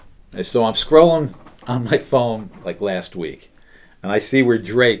And so I'm scrolling on my phone like last week, and I see where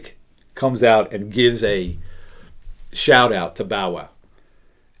Drake comes out and gives a shout out to Bow Wow.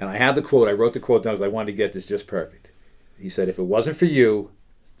 And I had the quote. I wrote the quote down because I wanted to get this just perfect. He said, "If it wasn't for you,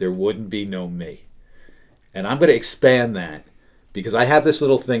 there wouldn't be no me." And I'm going to expand that because I have this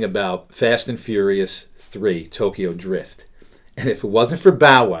little thing about Fast and Furious 3, Tokyo Drift. And if it wasn't for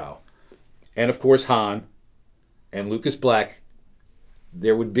Bow Wow, and of course Han, and Lucas Black,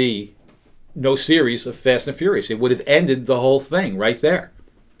 there would be no series of Fast and Furious. It would have ended the whole thing right there.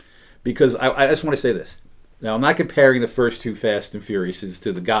 Because I just want to say this. Now, I'm not comparing the first two Fast and Furiouses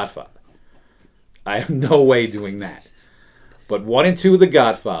to The Godfather. I am no way doing that. But 1 and 2 of The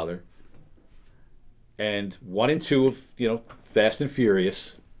Godfather and 1 and 2 of, Fast and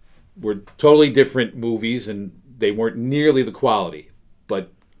Furious were totally different movies, and they weren't nearly the quality.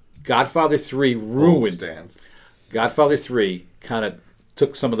 But Godfather 3 ruined. Godfather 3 kind of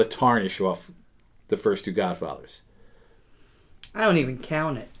took some of the tarnish off the first two Godfathers. I don't even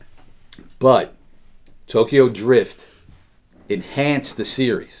count it. But Tokyo Drift enhanced the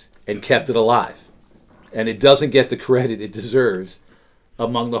series and kept it alive. And it doesn't get the credit it deserves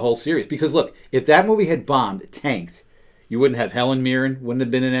among the whole series. Because look, if that movie had bombed, tanked, you wouldn't have Helen Mirren, wouldn't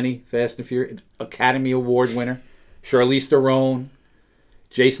have been in any Fast and Furious, Academy Award winner, Charlize Theron,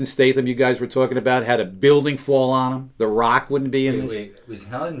 Jason Statham, you guys were talking about, had a building fall on him. The Rock wouldn't be in this. Wait, was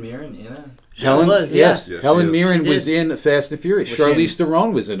Helen Mirren in it? Helen was, yes. Yes, Helen Mirren was in Fast and Furious. Was she Charlize in-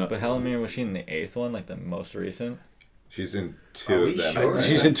 Theron was in it. But Helen Mirren, was she in the 8th one, like the most recent? She's in 2 Are we of them. sure? right?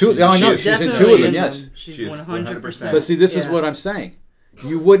 She's in 2. Oh, I know. She's in 2 of them, yes. She's She's 100%. But see, this is what I'm saying.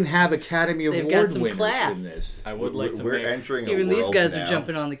 You wouldn't have Academy They've Award got some winners class. in this. I would like to We're make... entering a Even world these guys now are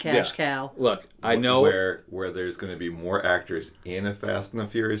jumping on the cash cow. Look, I know. where there's going to be more actors in a Fast and the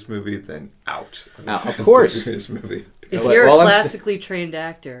Furious movie than out of a Of Fast course. and the Furious movie. If Well, you're a all I'm classically trained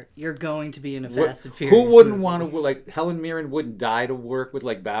actor, you're going to be in a Fast and Who Furious wouldn't movie. want to, like, Helen Mirren wouldn't die to work with,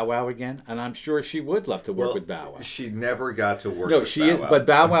 like, Bow Wow again? And I'm sure she would love to work with Bow Wow. She never got to work No, with she Bow is, Wow, but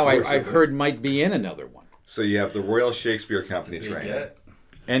Bow Wow, I unfortunately. heard, might be in another one. So you have the Royal Shakespeare Company training.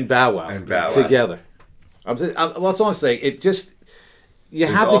 And Bow Wow. And Bow Wow. Together. That's all I'm saying. It just, you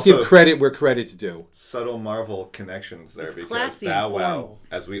There's have to also give credit where credit's due. Subtle Marvel connections there It's because classy Bow and Wow, formal.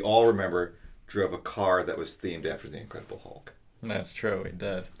 as we all remember, drove a car that was themed after the Incredible Hulk. That's true, he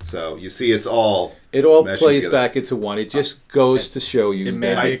did. So you see, it's all It all meshing plays together. back into one. It just goes to show you It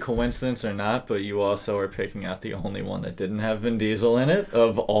may that be a coincidence or not, but you also are picking out the only one that didn't have Vin Diesel in it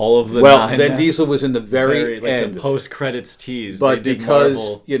of all of the well, 9. Vin Diesel was in the very like end. the post-credits tease. But They did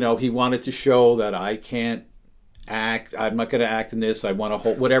because, Marvel. he wanted to show that I can't act, I'm not going to act in this, I want to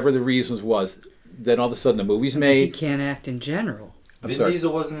hold, whatever the reasons was, then all of a sudden the movie's He made. can't act in general. Vin sorry.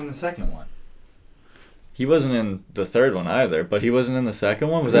 Diesel wasn't in the second one. He wasn't in the third one either, but he wasn't in the second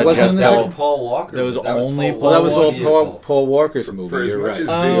one? Was He that wasn't just in the That second- was Paul Walker. That was only Well, that was all Walker. Paul Walker's movie, For as you're much right. as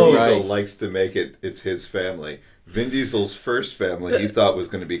Oh, Vin Diesel right. likes to make it's his family, Vin Diesel's first family he thought was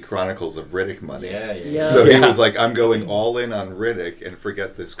going to be Chronicles of Riddick money. Yeah. So he Yeah. was like, I'm going all in on Riddick and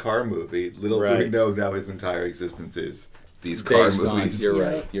forget this car movie. Little do we Right. know now his entire existence is these car Based on, movies. you're Yeah.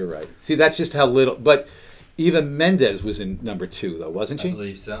 right, you're right. See, that's just how little, but Eva Mendes was in number 2, though, wasn't I she?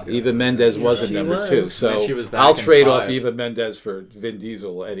 believe so. Eva Mendes was in she number was. 2, so And she was back I'll in trade off 5. Eva Mendes for Vin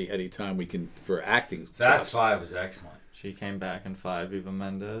Diesel any time we can for acting. Fast chops. 5 was excellent. She came back in 5, Eva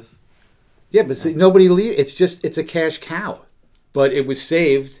Mendes. Yeah, but see, nobody it's a cash cow, but it was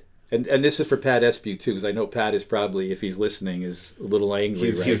saved, and this is for Pat Espew too, because I know Pat is probably, if he's listening, is a little angry.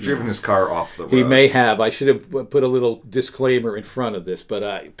 He's right driven now. his car off the road. He may have. I should have put a little disclaimer in front of this,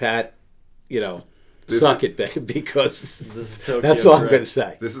 but Pat, suck it, babe, because This is Tokyo that's all I'm Drift. going to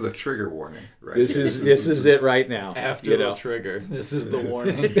say. This is a trigger warning, right? This here. is it right now. After the trigger. This is the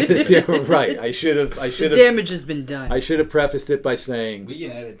warning. Yeah, right. I should The have. damage has been done. I should have prefaced it by saying, We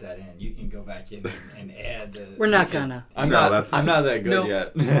can edit that in. You can go back in and add the... We're not gonna. I'm No, not that's- that good Nope.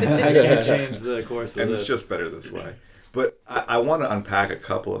 yet. I can't change the course of And this. it's just better this way. But I want to unpack a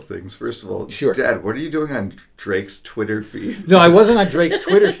couple of things. First of all, Sure. Dad, what are you doing on Drake's Twitter feed? no, I wasn't on Drake's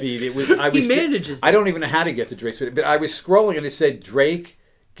Twitter feed. It was I was. He manages I don't even know how to get to Drake's Twitter, but I was scrolling and it said Drake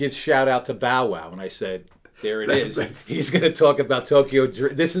gives shout out to Bow Wow, and I said, there it is. He's going to talk about Tokyo.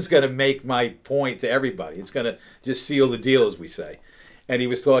 This is going to make my point to everybody. It's going to just seal the deal, as we say. And he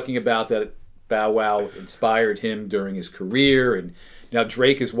was talking about that Bow Wow inspired him during his career, and now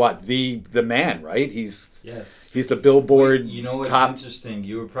Drake is what the man, right? Yes. He's the Billboard You know what's top. interesting?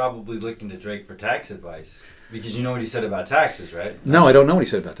 You were probably looking to Drake for tax advice. Because you know what he said about taxes, right? No, I don't know what he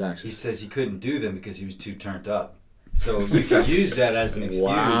said about He taxes. says he couldn't do them because he was too turned up. So you can use that as an excuse.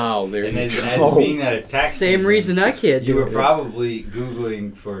 Wow, there and you as go. being that it's tax Same season, reason I can't you do were it. probably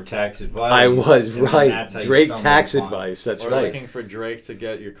Googling for tax advice. I was and then right. that's how you Drake stumbled tax upon it. advice. That's Or right. looking for Drake to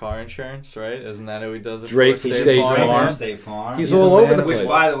get your car insurance, right? Isn't that how he does it? Drake for from State State Farm? Drake Farm. from State Farm. He's He's all a over man the of Which, place.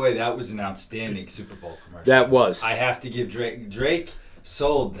 by the way, that was an outstanding Super Bowl commercial. That was. I have to give Drake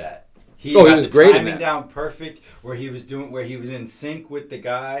sold that. He Oh, he got was the great in timing that. down perfect, where he was in sync with the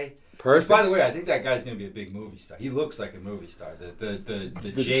guy. Perfect. Which, by the way, I think that guy's going to be a big movie star. He looks like a movie star.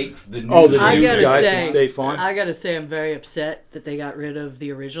 The Jake, the new Oh, the I new gotta guy say- from State Farm. I gotta say, I'm very upset that they got rid of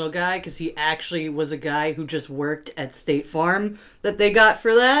the original guy because he actually was a guy who just worked at State Farm that they got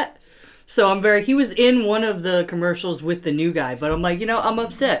for that. So he was in one of the commercials with the new guy, but I'm like, I'm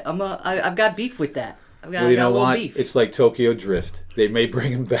upset. I've got beef with that. I've got, Well, you I got know a little what? beef. It's like Tokyo Drift. They may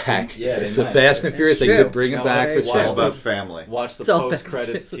bring him back. Yeah, they it's a might. Fast and Furious. They true. could bring him No, back very for true. It's all Cessna. about family. Watch the It's all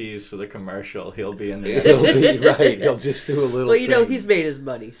post-credits tease for the commercial. He'll be in there. He'll be right. He'll just do a little. Well, thing. he's made his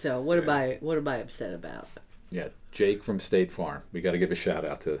money, so what am I upset about? Yeah, Jake from State Farm. We got to give a shout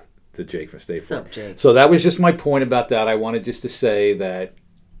out to Jake from State Farm. Sup, Jake? So that was just my point about that. I wanted just to say that.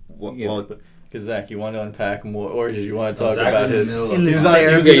 Well, Yeah. well, Because Zach, you want to unpack more, or did you want to talk Zach about was in his? the middle In of this it.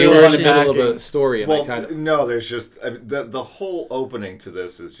 therapy Okay, you were in the session. middle of a story, and I well, kind of. no, there's just the whole opening to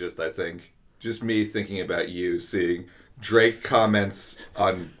this is just, I think, just me thinking about you seeing Drake comments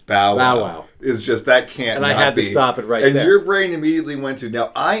on Bow Wow. Bow Wow. Is just that can't. And I not had to be. stop it right and there. your brain immediately went to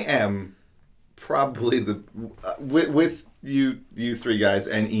now. I am probably the with you three guys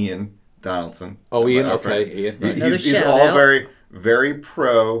and Ian Donaldson. Oh, Ian. our friend. Okay, Ian. He- Right. Another he's shout all out. very very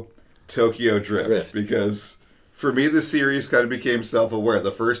pro Tokyo Drift, Drift. because for me the series kind of became self-aware.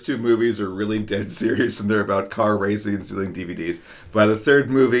 The first two movies are really dead serious and they're about car racing and stealing DVDs. By the third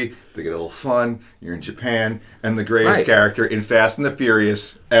movie, they get a little fun. You're in Japan, and the greatest Right. character in Fast and the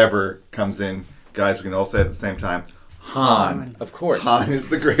Furious ever comes in. Guys, we can all say it at the same time. Han. Of course. Han is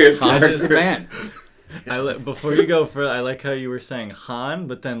the greatest Han character. is the man. Before you go further, I like how you were saying Han,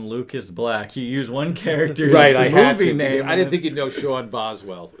 but then Luke is black. You use one character's Right, I movie had to. name. I didn't think you'd know Sean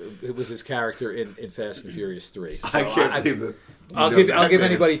Boswell. It was his character in Fast and Furious 3. So I can't believe that. I'll you know give that give man.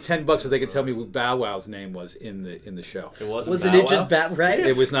 anybody $10 if they can tell me what Bow Wow's name was in the show. It wasn't. Wasn't Bow it just Wow? right?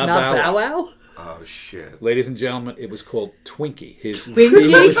 It was not Bow Bow Wow. Wow. Oh shit. Ladies and gentlemen, it was called Twinkie. He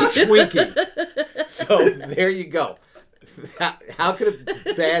Twinkie? was Twinkie. So there you go. How could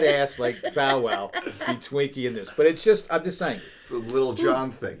a badass like Bow Wow be Twinkie in this? But it's just, I'm just saying. It's a Little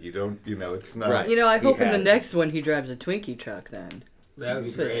John thing. You don't, it's not. Right. I He hope in had the it. next one he drives a Twinkie truck. Then That would be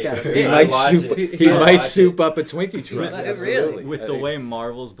That's what it's great. gotta be. He Yeah, might watch soup. it. He I'd might watch soup up a Twinkie truck. Really? Absolutely. With the way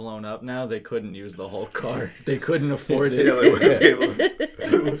Marvel's blown up now, they couldn't use the whole car. They couldn't afford Yeah, it. they wouldn't be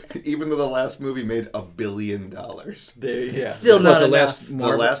able to- even though the last movie made $1 billion. Yeah. still What, not the enough. last The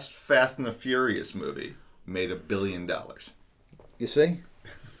Marvel? last Fast and the Furious movie made $1 billion. You see,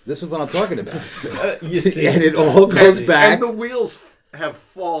 this is what I'm talking about. You see, And it all goes back. And the wheels have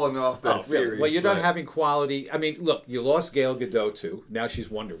fallen off that Oh, series. really? Well, you're not but- having quality. I mean, look, you lost Gail Godot too. Now she's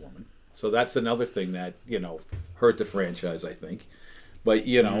Wonder Woman, so that's another thing that hurt the franchise, I think. But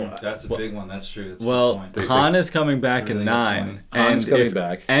That's a big one. That's true. That's a well, good point. Han is coming back That's a in really good 9, point. Han's and coming if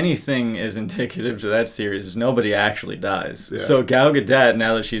back. anything is indicative to that series, nobody actually dies. Yeah. So Gal Gadot,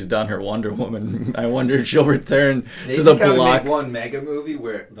 now that she's done her Wonder Woman, I wonder if she'll return They to the just gotta block. make one mega movie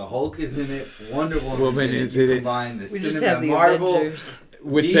where the Hulk is in it, Wonder Woman Woman is is in in it. it. Combine the We just cinema, have the Marvel, Avengers.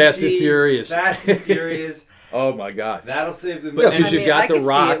 with DC, Fast and Furious. Fast and Furious. Oh my God! That'll save the Yeah, movie. because I you mean, got I the could see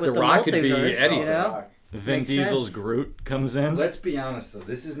Rock. it with The the Rock could be multiverse, anything. you know? Vin Makes Diesel's sense. Groot comes in. Let's be honest though,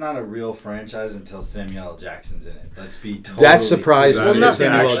 this is not a real franchise until Samuel L. Jackson's in it. Let's be totally That surprised me me. that that nothing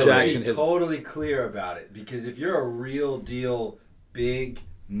Samuel L. actually- Jackson be has. totally clear about it, because if you're a real deal big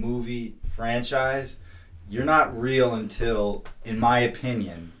movie franchise, you're not real until, in my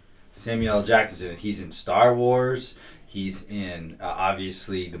opinion, Samuel L. Jackson's in it. He's in Star Wars. He's in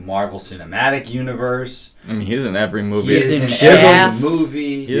obviously the Marvel Cinematic Universe. I mean, he's in every movie. He's in Shaft. every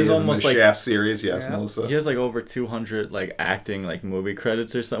movie. He is in almost the like- Shaft series, yes, Yeah. Melissa. He has like over 200 like acting like movie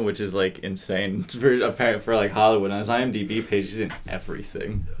credits or something, which is like insane for apparent for like Hollywood. On his IMDb page, he's in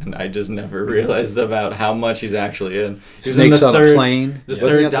everything, and I just never realized about how much he's actually in. He was in Snakes the on third, a plane. the Wasn't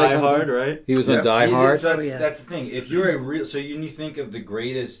he third on Snakes Die on a Hard, Plane? right? He was Yeah. on Die He's in- Hard. so that's, Oh, yeah. that's the thing. If you're a real, so you think of the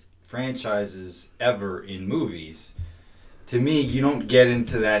greatest franchises ever in movies. To me, you don't get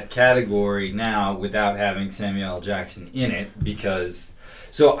into that category now without having Samuel L. Jackson in it, because.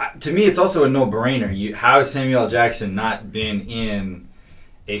 So to me, it's also a no-brainer. How has Samuel L. Jackson not been in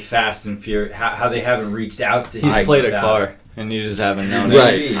a Fast and Furious? How they haven't reached out to him? He's played a about- car, and you just haven't known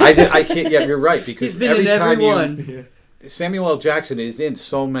Right. it. Right. I can't. Yeah, you're right. Because He's been every in every time one. Samuel L. Jackson is in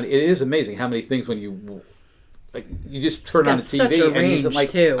so many. It is amazing how many things when you like you just turn on the got such TV a and he's range, like,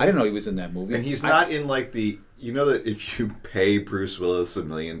 too. I didn't know he was in that movie. And he's not in like the, you know that if you pay Bruce Willis $1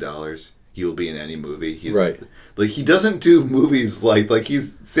 million, he will be in any movie. He's, Right. Like he doesn't do movies like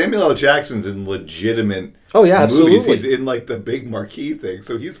he's Samuel L. Jackson's in legitimate Oh, yeah, movies. absolutely. He's in like the big marquee thing,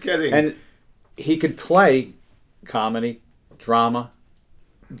 so he's getting. And he could play comedy, drama.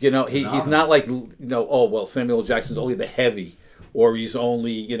 You know, he's not like, oh, well, Samuel L. Jackson's only the heavy, or he's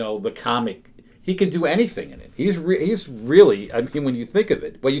only, the comic. He can do anything in it. He's really, I mean, when you think of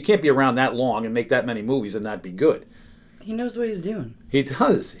it, well, you can't be around that long and make that many movies and not be good. He knows what he's doing. He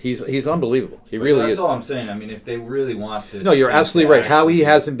does. He's unbelievable. He So really that's is. all I'm saying. I mean, if they really want this, No, you're thing absolutely to right. How he actually-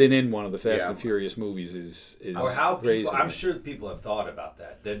 hasn't been in one of the Fast Yeah. and Furious movies is or how crazy. people, I'm sure people have thought about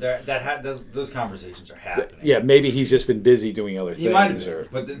that. Those conversations are happening. Yeah, maybe he's just been busy doing other He might have things. been, Or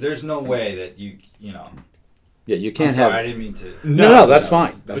but there's no way that you know. yeah, you I'm can't sorry, I have. didn't mean to. No, that's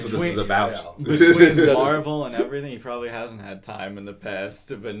fine. That's what this Between- is about. Between Marvel and everything, he probably hasn't had time in the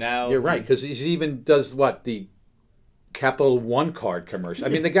past, but now You're right, because he even does what, the Capital One card commercial. I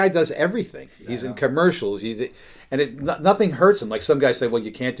mean, the guy does everything. He's in commercials. Nothing hurts him. Like some guys say, well,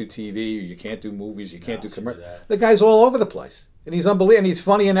 you can't do TV, or you can't do movies, you can't do screw commercials. that. The guy's all over the place, and he's unbelievable. And he's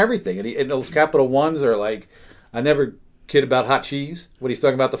funny in everything. And those Capital Ones are like, I never kid about hot cheese. What he's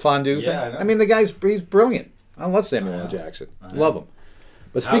talking about, the fondue Yeah, thing. I know. I mean, he's brilliant. I love Samuel L. know. Jackson. I know. Love him.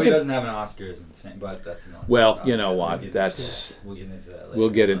 But How he speaking, doesn't have an Oscar is insane, but that's another. well, topic. you know what? We'll get That's. We'll get into that later. We'll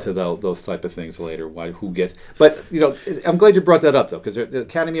get into those type of things later. Who gets? But I'm glad you brought that up though, because the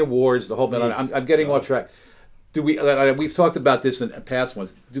Academy Awards, the whole. I'm getting off track. Do we? We've talked about this in past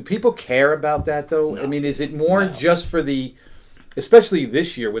ones. Do people care about that though? I mean, is it more just for the? Especially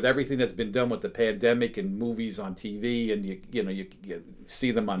this year with everything that's been done with the pandemic and movies on TV, and you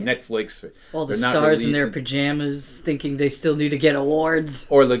see them on Netflix. All the They're not stars in their releasing- pajamas thinking they still need to get awards.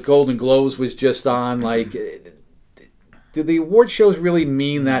 Or the Golden Globes was just on. Like, do the award shows really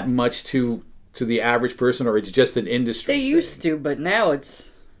mean that much to the average person, or it's just an industry? They used to, but now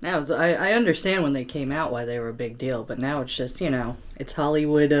it's I understand when they came out why they were a big deal, but now it's just it's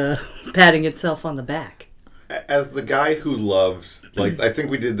Hollywood patting itself on the back. As the guy who loves, like, I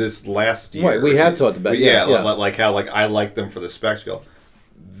think we did this last year. Right, we have talked about it. Yeah, Yeah. like how I like them for the spectacle.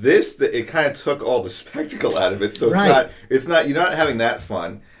 It kind of took all the spectacle out of it, so Right. it's not you're not having that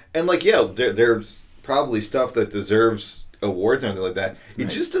fun. And like, there's probably stuff that deserves awards and everything like that. It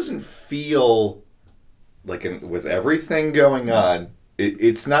just doesn't feel like with everything going on.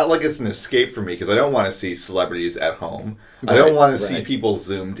 It's not like it's an escape for me because I don't want to see celebrities at home. I don't want to see right. people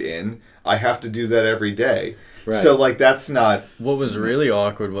zoomed in. I have to do that every day. Right. So like that's not. What was really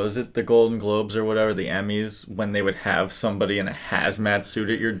awkward was it the Golden Globes or whatever, the Emmys, when they would have somebody in a hazmat suit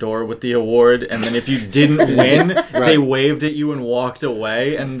at your door with the award, and then if you didn't win, they waved at you and walked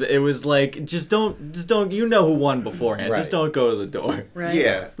away, and it was like, just don't, you know who won beforehand, Right. just don't go to the door. Right.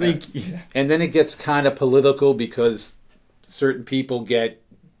 Yeah. Like, And then it gets kind of political because certain people get,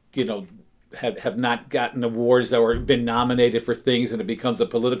 have not gotten awards that were been nominated for things, and it becomes a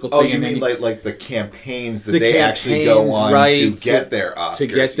political thing. Oh, you and mean then like the campaigns that The they actually go campaigns, on right, to get their Oscars. to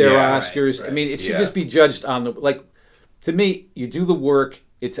get their Yeah, right, Oscars. right. I mean, it should Yeah. just be judged on the like. To me, you do the work;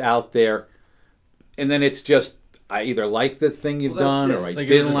 it's out there, and then it's just I either like the thing you've Well, that's done it. or I Like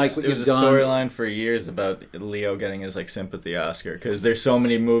didn't like what it was you've a done. storyline for years about Leo getting his sympathy Oscar because there's so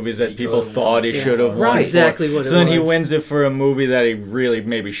many movies that people could've thought he won. should have Yeah. won. Right. for. Exactly what So it then he was. wins it for a movie that he really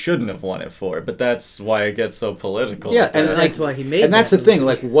maybe shouldn't have won it for. But that's why it gets so political. Yeah, and That's why he made And that's that the thing.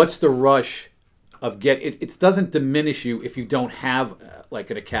 movie. Like, what's the rush of it doesn't diminish you if you don't have like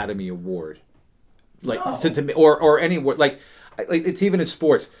an Academy Award, like or any award. Like it's even in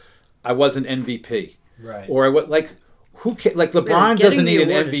sports. I was an MVP, Right. or I was like. Who like LeBron getting doesn't the need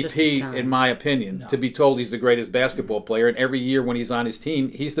an award is just a MVP, time. in my opinion, to be told he's the greatest basketball player. And every year when he's on his team,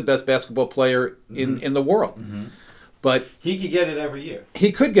 he's the best basketball player in the world. But He could get it every year.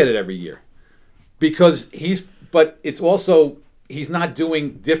 he could get it every year because but it's also he's not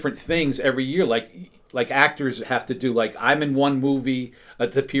doing different things every year like actors have to do. Like I'm in one movie,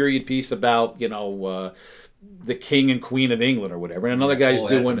 it's a period piece about the King and Queen of England or whatever, and another guy's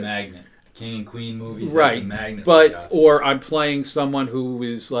That's a doing magnet. King and Queen movies. right, That's a magnet. but for the Oscars. or I'm playing someone who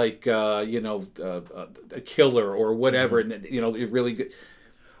is like a killer or whatever, and you're really good.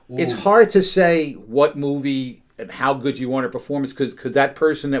 It's hard to say what movie and how good you want a performance because could that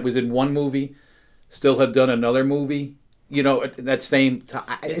person that was in one movie still have done another movie? At that same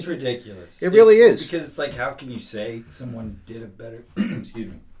time. It's ridiculous. It really is. Because it's like, how can you say someone did a better?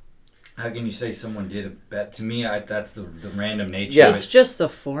 Excuse me. How can you say someone did a bet? To me, that's the random nature Yeah. of It's it. just the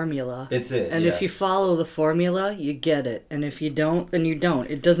formula. It's it. And yeah. if you follow the formula, you get it. And if you don't, then you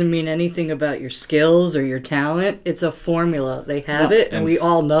don't. It doesn't mean anything about your skills or your talent. It's a formula. They have No. it, and And we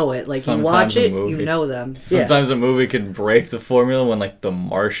all know it. Like, you sometimes watch a it, you movie- know them. Sometimes a movie could break the formula when, like, The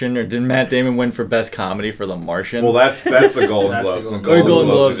Martian, or didn't Matt Damon win for Best Comedy for The Martian? Well, that's the Golden That's the Globes. Golden The or Golden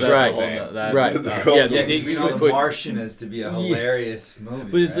Globes, are that's just right. the the whole- same. that- Right. The that- Golden- Yeah, we know would The put- Martian is to be a hilarious movie.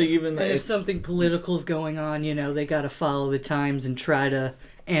 But it's right? like even And if it's, something political's going on, you know, they got to follow the times and try to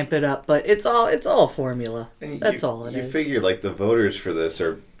amp it up. But it's all formula. And That's you, all it you is. figure like the voters for this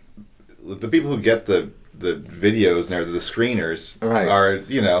are the people who get the videos and the screeners Right. are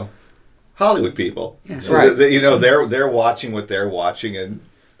Hollywood people. Yeah. So Right. they're watching what they're watching, and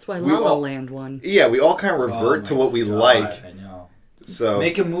That's why we La La all- Land won. yeah, we all kind of Oh revert to my what we God, like. I know. So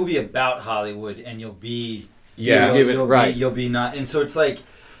Make a movie about Hollywood, and you'll be Yeah. Give it- right. You'll be not, and so it's like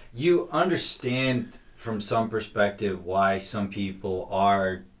you understand from some perspective why some people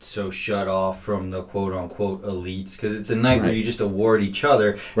are so shut off from the quote unquote elites, because it's a night where Right. you just award each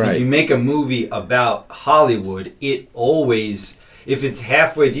other. And Right. if you make a movie about Hollywood, it always, if it's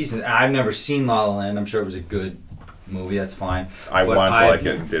halfway decent, I've never seen La La Land. I'm sure it was a good movie. That's fine. I But wanted to I've- like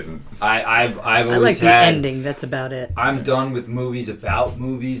it and didn't. I've I always like the had. ending. That's about it. I'm done with movies about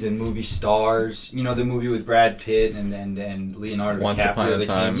movies and movie stars. You know, the movie with Brad Pitt and Leonardo Once DiCaprio. Upon a that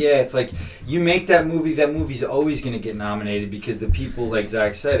Time. Yeah, it's like you make that movie's always going to get nominated because the people, like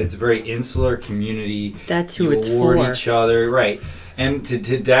Zach said, it's a very insular community. That's who You it's award for. each other, right? And to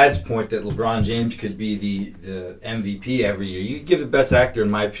Dad's point that LeBron James could be the MVP every year, you give the best actor,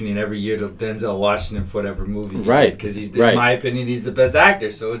 in my opinion, every year to Denzel Washington for whatever movie, Right. Because he's, Right. in my opinion, he's the best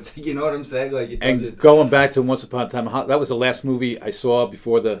actor. So it's, you know what I'm saying? Like, it doesn't. And going back to Once Upon a Time, that was the last movie I saw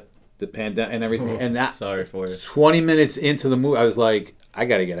before the pandemic and everything. And that sorry for it. 20 minutes into the movie, I was like, I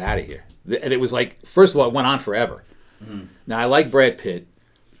got to get out of here. And it was like, first of all, it went on forever. Mm-hmm. Now, I like Brad Pitt.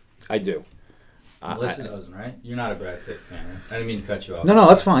 I do. Melissa doesn't, right? You're not a Brad Pitt fan, right? I didn't mean to cut you off. No,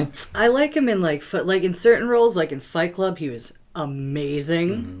 that's fine. I like him in like in certain roles, like in Fight Club, he was amazing.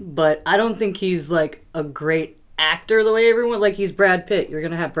 Mm-hmm. But I don't think he's like a great actor the way everyone like he's Brad Pitt. You're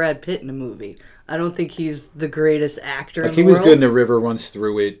gonna have Brad Pitt in a movie. I don't think he's the greatest actor. Like in he the was world. good in The River Runs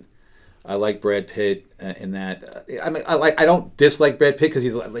Through It. I like Brad Pitt in that. I mean, I don't dislike Brad Pitt because he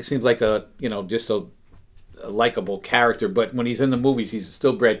seems like just a likable character. But when he's in the movies, he's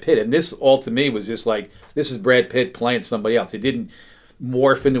still Brad Pitt. And this all to me was just like, this is Brad Pitt playing somebody else. He didn't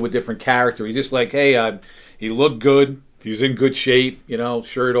morph into a different character. He's just like, hey, he looked good. He was in good shape,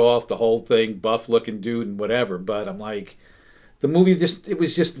 shirt off, the whole thing, buff looking dude and whatever. But I'm like, the movie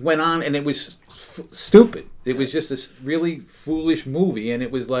just went on and it was stupid. It was just this really foolish movie. And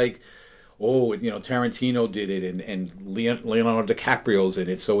it was like, Tarantino did it and Leonardo DiCaprio's in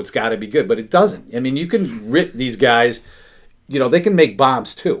it, so it's got to be good. But it doesn't. I mean, you can rip these guys. They can make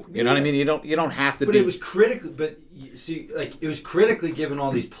bombs too. You know what I mean? You don't have to. But it was critically. But you see, like it was critically given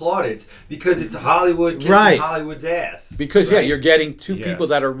all these plaudits because it's Hollywood kissing Right. Hollywood's ass. because right? you're getting two Yeah. people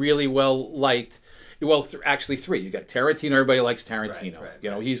that are really well liked. Well, actually three. You got Tarantino. Everybody likes Tarantino.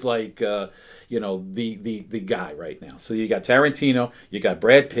 Right. He's like the guy right now. So you got Tarantino, you got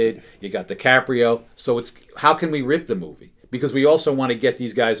Brad Pitt, you got DiCaprio. So it's how can we rip the movie? Because we also want to get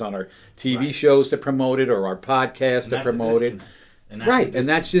these guys on our TV shows to promote it or our podcast to promote it. Right, and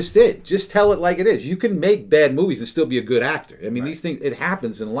that's just it. Just tell it like it is. You can make bad movies and still be a good actor. I mean, these things, it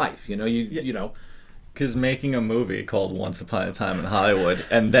happens in life. Because making a movie called Once Upon a Time in Hollywood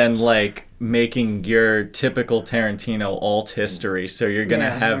and then like making your typical Tarantino alt history, so you're gonna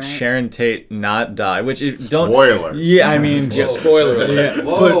Yeah, have right. Sharon Tate not die, which is don't. Spoilers. Yeah, I mean, Yeah, spoiler alert. Yeah,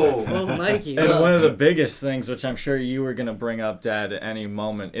 Whoa. Oh, Mikey. and look. one of the biggest things, which I'm sure you were gonna bring up, Dad, at any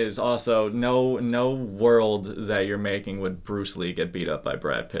moment, is also no world that you're making would Bruce Lee get beat up by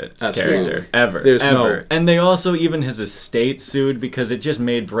Brad Pitt's Absolutely. character ever. There's ever. no- And they also even his estate sued because it just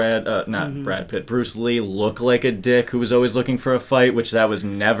made Brad Pitt, Bruce Lee look like a dick who was always looking for a fight, which that was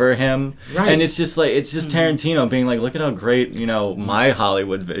never him. Right. And it's just Tarantino being like, look at how great my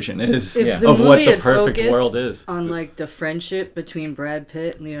Hollywood vision is If of the what movie the had perfect focused world is. on like the friendship between Brad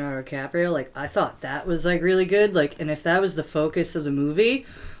Pitt and Leonardo DiCaprio, like I thought that was like really good. Like, and if that was the focus of the movie,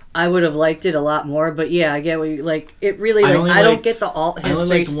 I would have liked it a lot more. But yeah, I get what you like. It really like I don't get the alt I only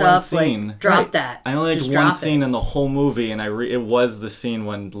history liked stuff. one scene. Like, drop Right. that. I only Just liked one drop scene it. in the whole movie, and it was the scene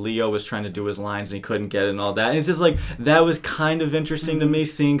when Leo was trying to do his lines and he couldn't get it and all that. And it's just like that was kind of interesting to me,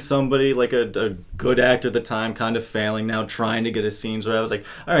 seeing somebody like a good actor at the time kind of failing now, trying to get his scenes where I was like,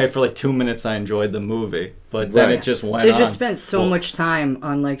 all right, for like 2 minutes I enjoyed the movie, but then Right. it just went They on. just spent so much time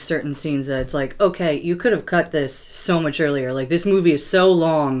on like certain scenes that it's like, okay, you could have cut this so much earlier. Like this movie is so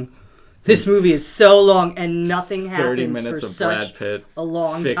long This movie is so long and nothing happens 30 minutes for of such Brad Pitt a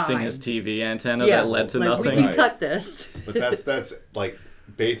long fixing time. his TV antenna Yeah, that led to like, nothing. We can Right. cut this. But that's like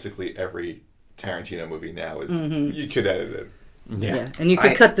basically every Tarantino movie now is you could edit it. Yeah, and you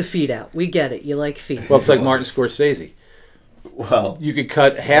could cut the feet out. We get it. You like feet. Well, it's like Martin Scorsese. Well, You could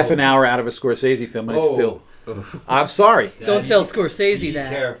cut half an hour out of a Scorsese film and it's still. I'm sorry. Don't tell Scorsese Be that.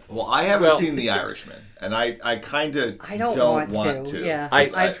 careful. well, I haven't Well- seen The Irishman, and I kind of I don't want to. Yeah,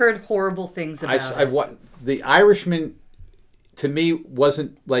 I- I've heard horrible things about I've it. The Irishman, to me,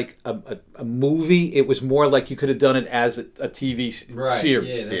 wasn't like a movie. It was more like you could have done it as a TV Right.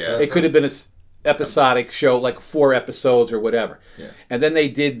 series. Yeah, that's Yeah. what I've It could have been a episodic show, like 4 episodes or whatever. Yeah. And then they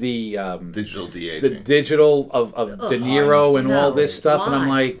did the digital de-aging. the digital of De Niro and all no. this stuff, and I'm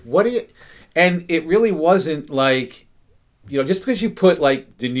Why? like, what do you? And it really wasn't like, just because you put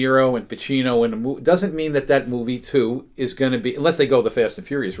like De Niro and Pacino in a movie doesn't mean that movie too is going to be, unless they go the Fast and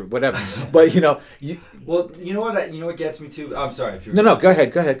Furious route, whatever. But Well, you know what? You know what gets me too. I'm sorry. If you're no, go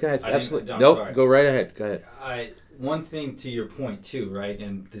ahead. I didn't- Absolutely, I'm nope. sorry. Go right ahead. Go ahead. One thing to your point too, right?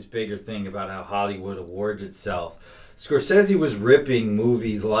 And this bigger thing about how Hollywood awards itself. Scorsese was ripping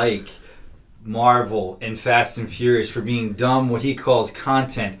movies like Marvel and Fast and Furious for being dumb, what he calls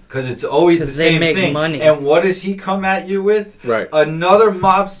content, because it's always the 'Cause they same make thing. money. And what does he come at you with? Right. Another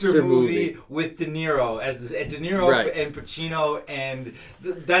mobster Good movie movie. with De Niro and De Niro Right. and Pacino, and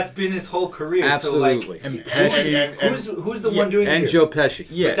that's been his whole career. Absolutely. So like, And Pesci. who's the one doing And it? Joe Pesci.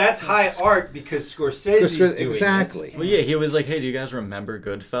 Yeah. But that's high art because Scorsese's doing it. Exactly. Well, yeah, he was like, hey, do you guys remember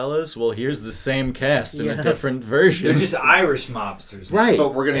Goodfellas? Well, here's the same cast in Yeah. a different version. They're just Irish mobsters. Right.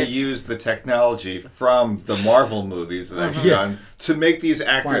 But we're going to use the technology from the Marvel movies that I've Yeah. done to make these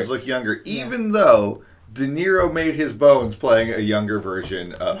actors Right. look younger, even though De Niro made his bones playing a younger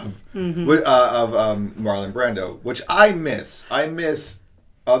version of Marlon Brando, which I miss. I miss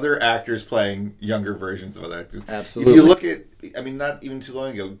other actors playing younger versions of other actors. Absolutely. If you look at, I mean, not even too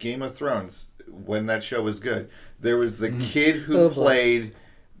long ago, Game of Thrones, when that show was good, there was the kid who Oh, boy. played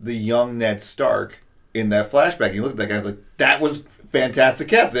the young Ned Stark in that flashback. And you look at that guy, I was like, that was fantastic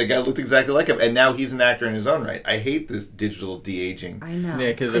cast. That guy looked exactly like him, and now he's an actor in his own right. I hate this digital de-aging. I know. Yeah,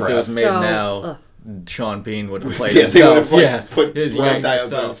 because if Crap. it was made So, now, Sean Bean would have played Yeah, they would have himself. put his red young dye on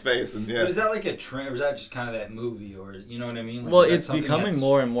self. his face, and But is yeah. that like a trend, or is that just kind of that movie, or you know what I mean? Like, Well, is that it's something becoming that's-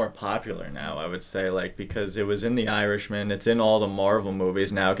 more and more popular now, I would say, like, because it was in The Irishman, it's in all the Marvel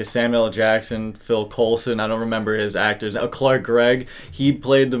movies now, because Samuel L. Jackson, Phil Coulson, I don't remember his actors, Clark Gregg, he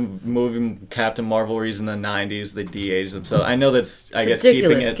played the movie Captain Marvel where he's in the 90s, they de-aged him, so I know that's, I guess, keeping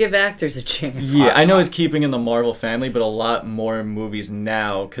Ridiculous. it... Give actors a chance. Yeah, I know it's keeping in the Marvel family, but a lot more movies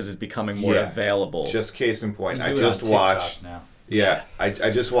now, because it's becoming more Yeah. available. Just case in point, You I do it on just TikTok watched. now. Yeah, I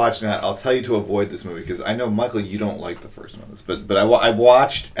just watched, and I'll tell you to avoid this movie because I know Michael, you don't like the first one, but I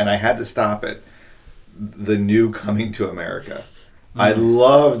watched and I had to stop it. The new Coming to America. I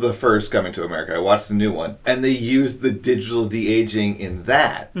love the first Coming to America. I watched the new one, and they used the digital de-aging in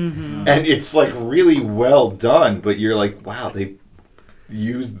that, and it's like really well done. But you're like, wow, they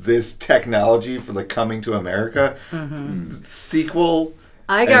used this technology for the Coming to America sequel.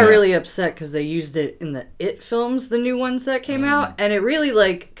 I got Yeah. really upset because they used it in the It films, the new ones that came out, and it really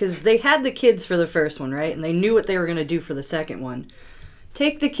because they had the kids for the first one, right? And they knew what they were gonna do for the second one.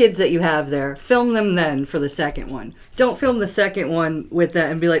 Take the kids that you have there, film them then for the second one. Don't film the second one with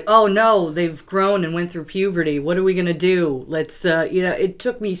that and be like, oh no, they've grown and went through puberty. What are we gonna do? Let's, it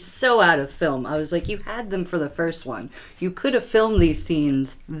took me so out of film. I was like, you had them for the first one. You could have filmed these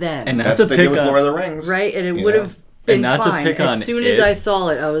scenes then. And not That's to what they did pick with on, Lord of the Rings, Right, and it you would know? have been And not to fine. pick As on soon as it- I saw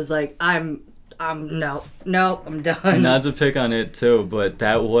it, I was like, I'm no, I'm done. Not to pick on it too, but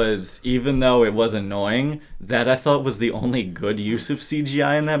that was, even though it was annoying, that I thought was the only good use of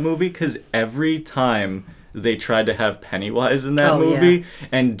CGI in that movie, because every time they tried to have Pennywise in that Oh, movie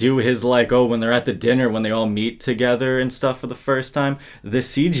and do his when they're at the dinner when they all meet together and stuff for the first time, the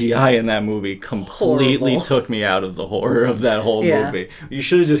CGI in that movie completely Horrible. took me out of the horror of that whole Yeah. movie. You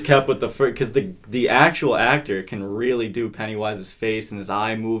should have just kept with the first, because the actual actor can really do Pennywise's face and his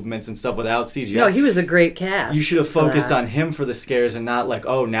eye movements and stuff without CGI. No, he was a great cast. You should have for focused that. on him for the scares and not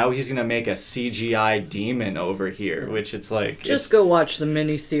now he's gonna make a CGI demon over here, which it's like Just go watch the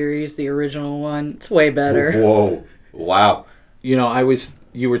miniseries, the original one. It's way better. Whoa! Wow!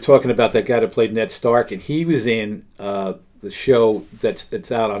 You were talking about that guy that played Ned Stark, and he was in the show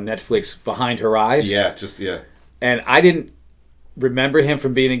that's out on Netflix, Behind Her Eyes. Yeah, And I didn't remember him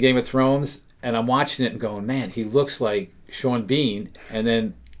from being in Game of Thrones, and I'm watching it and going, man, he looks like Sean Bean. And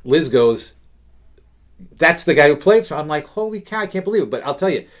then Liz goes, that's the guy who played. So I'm like, holy cow, I can't believe it. But I'll tell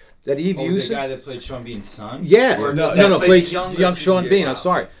you, that Eve Oh, the Hewson. guy that played Sean Bean's son? Yeah, Or no, that played the young Sean CGI? Bean. Wow. I'm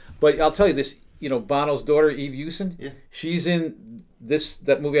sorry. But I'll tell you this, Bono's daughter, Eve Hewson, Yeah. she's in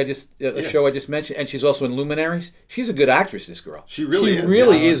that movie show I just mentioned, and she's also in Luminaries. She's a good actress, this girl. She really is.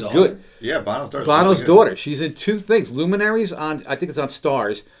 really Bono's is daughter. good. Yeah, Bono's daughter. Bono's daughter. She's in 2 things. Luminaries I think it's on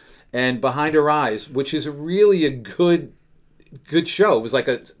Stars, and Behind Her Eyes, which is really a good show. It was like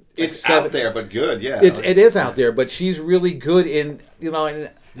It's out there, but good. Yeah, It is out there, but she's really good in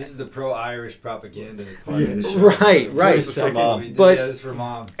This is the pro-Irish propaganda part of the show. Right. This is for Mom. But- yeah, this is for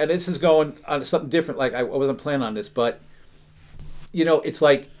Mom. and this is going on something different. Like I wasn't planning on this, but it's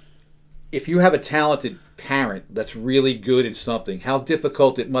like if you have a talented parent that's really good at something, how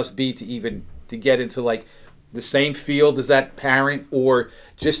difficult it must be to get into like the same field as that parent, or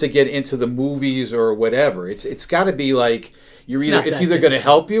just to get into the movies or whatever. It's got to be like it's either going to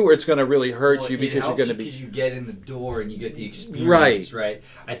help you or it's going to really hurt you because you're going to be. Because you get in the door and you get the experience, right?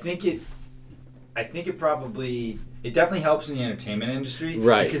 I think it definitely helps in the entertainment industry,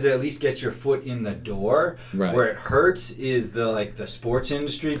 Right? Because it at least gets your foot in the door. Right. Where it hurts is the sports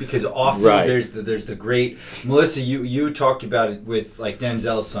industry, because often Right. there's the great Melissa. You talked about it with like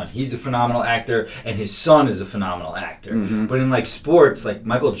Denzel's son. He's a phenomenal actor, and his son is a phenomenal actor. Mm-hmm. But in like sports, like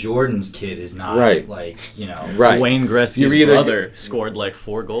Michael Jordan's kid is not Right. Right. Wayne Gretzky's You're either- brother scored like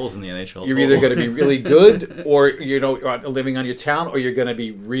 4 goals in the NHL. You're total. either going to be really good, or living on your talent, or you're going to be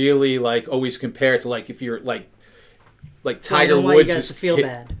really like always compared to like if you're like Tiger don't want you Woods. guys to feel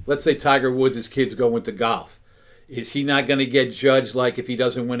bad. Let's say Tiger Woods' kids go into golf. Is he not going to get judged like if he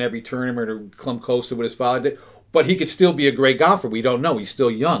doesn't win every tournament or come close to what his father did? But he could still be a great golfer. We don't know. He's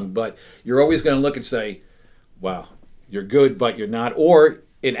still young. But you're always going to look and say, wow, you're good, but you're not. Or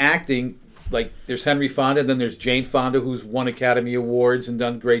in acting, like there's Henry Fonda, then there's Jane Fonda, who's won Academy Awards and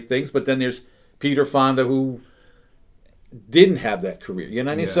done great things. But then there's Peter Fonda, who didn't have that career. You know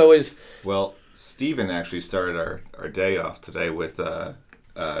what I mean? Yeah. So Well, Steven actually started our day off today with a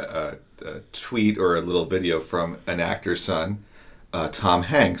tweet or a little video from an actor's son, Tom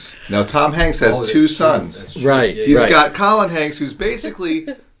Hanks. Now, Tom Hanks has 2 sons. Right. Yeah, He's right. got Colin Hanks, who's basically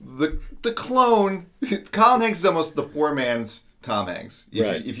the clone. Colin Hanks is almost the poor man's Tom Hanks.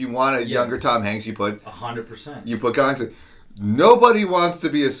 Right. If you want a younger Tom Hanks, you put 100%. Colin Hanks. Nobody wants to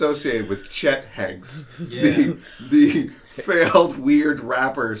be associated with Chet Hanks, Yeah. the failed weird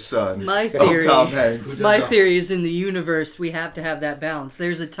rapper son My theory. of Tom Hanks. My theory is in the universe we have to have that balance.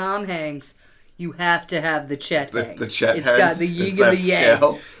 There's a Tom Hanks. You have to have the Chet Hanks. The Chet It's Hanks? got the It's yin that and the yang.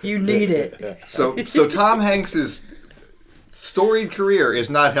 scale? You need it. So Tom Hanks's storied career is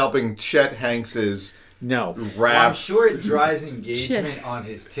not helping Chet Hanks's No. Well, I'm rap. sure it drives engagement on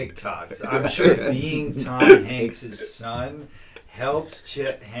his TikToks. I'm sure being Tom Hanks' son helps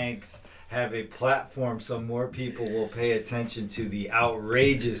Chet Hanks have a platform so more people will pay attention to the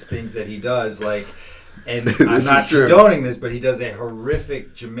outrageous things that he does. And I'm This not is true. condoning this, but he does a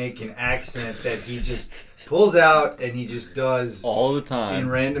horrific Jamaican accent that he just pulls out and he just does all the in time.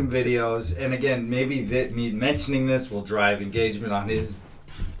 random videos. And again, maybe me mentioning this will drive engagement on his.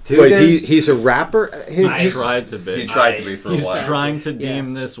 But he's a rapper? He tried to be. He tried to be for a He's while. trying to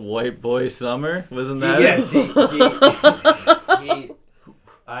deem this white boy summer. Wasn't that Yes, it?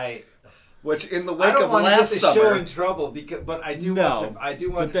 Which in the I wake don't of want to get last the show summer, in trouble but I do No, want but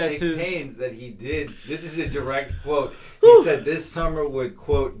to that's take his- pains that he did. This is a direct quote. He said this summer would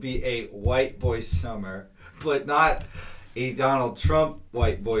quote be a white boy summer, but not a Donald Trump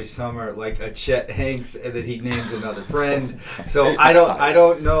white boy summer like a Chet Hanks, and then he names another friend. So I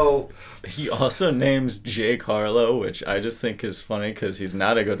don't know. He also names Jake Harlow, which I just think is funny because he's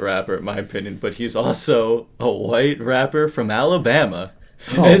not a good rapper in my opinion, but he's also a white rapper from Alabama.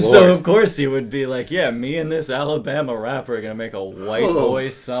 Oh, and so Lord. of course he would be like, yeah, me and this Alabama rapper are gonna make a white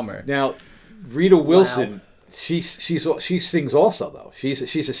boy summer. Now, Rita Wilson, she sings also though. She's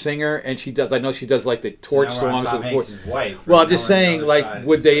a singer, and she does. I know she does like the torch Now we're on songs. Tom of the Hanks' wife. Well, We're I'm just now on the saying, other like, side.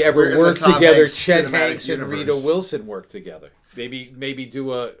 would they We're ever in work the Tom together? Hanks Chet cinematic Hanks and universe. Rita Wilson work together. Maybe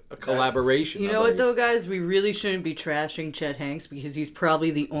do a collaboration. You know what though, guys? We really shouldn't be trashing Chet Hanks because he's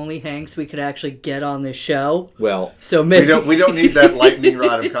probably the only Hanks we could actually get on this show. Well, So maybe we don't need that lightning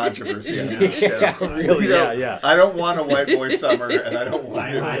rod of controversy on this show. really, yeah. I don't want a white boy summer, and I don't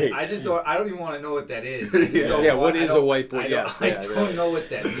want. I just don't. I don't even want to know what that is. I just don't Yeah, want- what is I don't- a white boy? I don't, Yes, I yeah, don't yeah. know what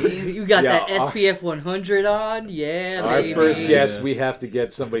that means. you got Yeah, that SPF 100 on. Yeah, Our baby. first guest, we have to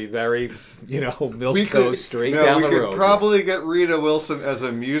get somebody very, milk toast straight down we the could road. probably get Rita Wilson as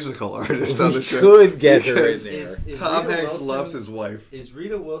a musical artist on the We show. could get her in Because there. Is Tom Rita Hanks Wilson- loves his wife. Is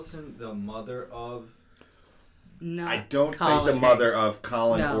Rita Wilson the mother of Not I don't Colin think the mother Hanks. of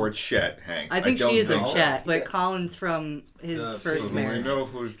Colin No. or Chet Hanks. I think don't she is a think- Chet, but Colin's from his first So marriage. we know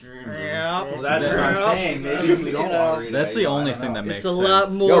who's doing this. Well, that's what I'm saying. Maybe we don't want to read That's it. the I only don't thing know. that makes It's a sense.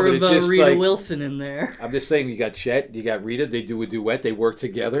 lot more No, but of it's a just Rita like- Wilson in there. I'm just saying, you got Chet, you got Rita. They do a duet. They work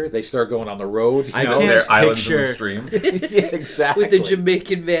together. They start going on the road. You I know? can't They're islands in the picture- stream. Yeah, exactly. With the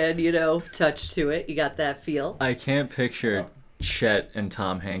Jamaican man, touch to it. You got that feel. I can't picture Chet and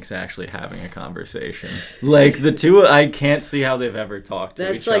Tom Hanks actually having a conversation. Like the two, I can't see how they've ever talked to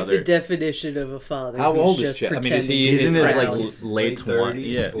That's each like other. the definition of a father. How who's old is just Chet? I mean, is pretending he- to He's be in his proud. like late 20s.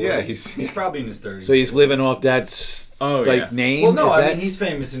 Yeah. Yeah, 40s. he's probably in his 30s. So he's living off Dad's Oh, yeah. name. Well, no, Is I that- mean he's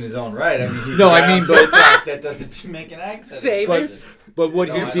famous in his own right. I mean, he's No, a I guy mean, on but- TikTok that does a Jamaican accent. Famous? But would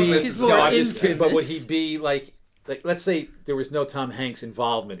No, he I be? don't- He's no, more I'm just kidding, But would he infamous. be like let's say there was no Tom Hanks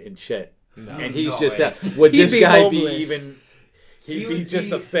involvement in Chet, and he's No just way. would He'd this be guy homeless. be even? He'd He be would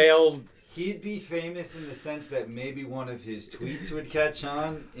just be- a failed. He'd be famous in the sense that maybe one of his tweets would catch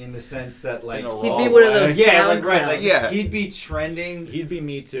on. In the sense that like In a He'd raw be one of those yeah, like right, SoundCloud. like Yeah. he'd be trending. He'd be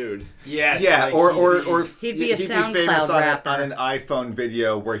Me Too'd. Yes, Yeah, like, or He'd be a SoundCloud famous rapper. on an iPhone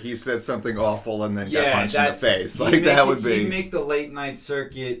video where he said something awful and then got yeah, punched in the that's face. he'd Like make that it- would He'd be. make the late night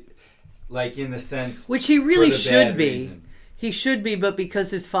circuit, like in the sense Which he really for the should bad be. reason. He should be, but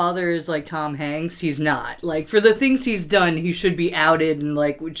because his father is like Tom Hanks, he's not. Like for the things he's done, he should be outed and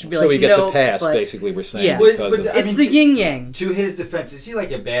like we should be So like he gets no, a pass. but Basically, we're saying. Yeah. because But- of- but, I It's mean, the to- yin yang. To his defense, is he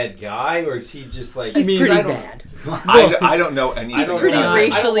like a bad guy or is he just like? He's pretty I don't- bad. I don't know anything. I don't Pretty know. about it. I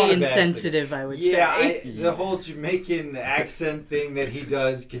don't racially wanna bash the- insensitive, I would Yeah, say. the whole Jamaican accent thing that he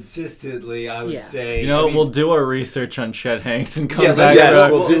does consistently, I would Yeah. say. You know, I mean, we'll do our research on Chet Hanks and come yeah, back. yes,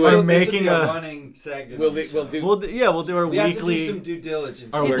 around. we'll do We're it. This making will be a. running segment. we'll on the we'll show. do. We'll do our We have to do weekly. some due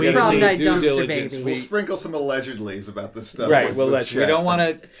diligence. Our He's weekly a prom night due dumpster diligence. baby. We'll sprinkle some allegedlys about this stuff. Right. with Well, the let's. We chat. don't want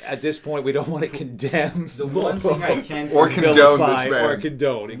to. At this point, we don't want to condemn The one thing I can Or confirm- condone vilify this man. or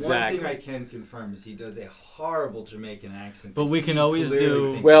condone. One Exactly. thing I can confirm is he does a horrible Jamaican accent. But we that can he always clearly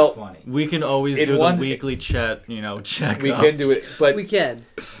do- thinks Well, is funny. We can always In do one- the weekly Chet, check We up. can do it, but We can.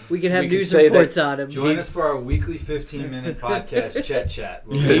 We can have We can news say that- reports on him. Join us for our weekly 15-minute podcast, Chet Chat.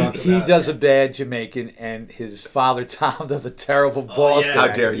 Where we he, talk he about- does a bad Jamaican, and his father Tom does a terrible Boston. yes,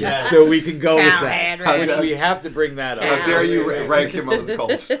 How dare you. yes. So we can go with Cal that. Henry. Which we have to bring that How up. dare you rank him over the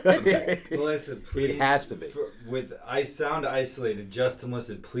Colts? Listen, please. has to be. With I sound isolated, just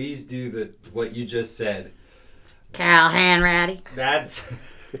enlisted. Please do what you just said. Kyle Hanratty. That's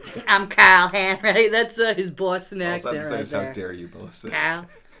I'm Kyle Hanratty. That's his Boston All I have accent to say right is, how there. dare you, Melissa? Kyle.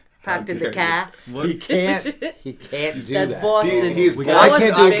 How Parked in dare the you. car. He can't. He can't do That's that. Boston. He's We Boston.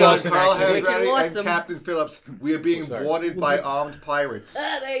 can't do I'm Boston Carl accent. We can Hanratty watch and them. Captain Phillips. We are being Sorry. boarded by armed pirates.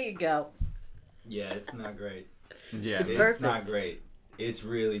 Ah, there you go. yeah, it's not great. Yeah. It's It's perfect. not great. It's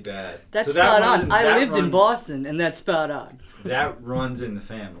really bad. That's So that spot runs- on. I that lived in runs- Boston, and that's spot on. That runs in the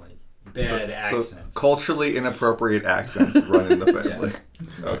family. Bad So accents. culturally inappropriate accents run in the family.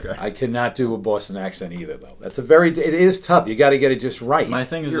 Okay. I cannot do a Boston accent either, though. That's a very. It is tough. You got to get it just right. My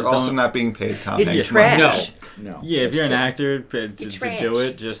thing is, You're just also don't- not being paid Tom It's Hanks trash. money. no. Yeah, if you're an That's actor to trash. do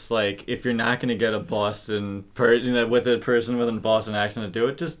it, just like if you're not gonna get a Boston with a person with a Boston accent to do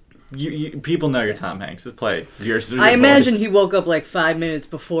it, just you people know you're Tom Hanks. Just play your I imagine voice. he woke up like 5 minutes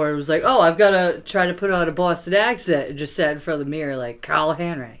before and was like, "Oh, I've got to try to put on a Boston accent," and just sat in front of the mirror like, "Kyle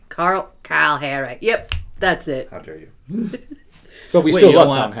Hanratty. Yep, that's it." How dare you? But we Wait, still you love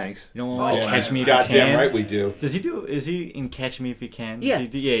don't Tom want- Hanks. You don't want to Oh, catch me if you Goddamn can. right we do. Does he do? Is he in Catch Me If You Can? Yeah,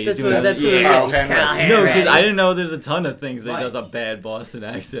 He's that's doing what. That's what. yeah. Kyle It is. Kyle Hanratty. No, because Hanratty. I didn't know there's a ton of things that he Mike. does a bad Boston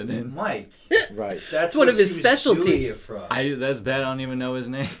accent in. Mike, Right. that's one what of his she was specialties. doing it from. That's bad. I don't even know his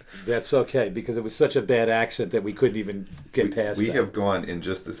name. That's okay because it was such a bad accent that we couldn't even get past We that. have gone in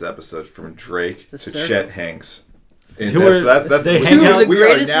just this episode from Drake It's a to circle. Chet Hanks. And Two that's they we- hang we out- are Two of the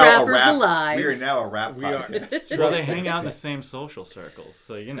greatest now a rappers rap- alive. We are now a rap We are. podcast. Well, they hang out in the same social circles,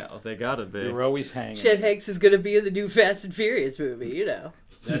 so they gotta be. You're always hanging. Chet Hanks is going to be in the new Fast and Furious movie.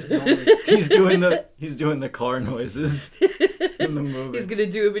 That's the only. He's doing the car noises in the movie. He's going to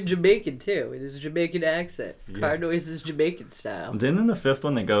do him in Jamaican too, in his Jamaican accent. Car noises Jamaican style. Didn't in the fifth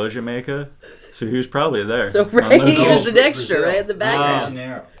one they go to Jamaica? So he was probably there. So On right, the he goal. was an extra Brazil. right in the background.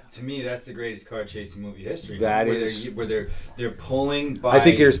 Janeiro. To me, that's the greatest car chasing movie history. That where is- where they're pulling by. I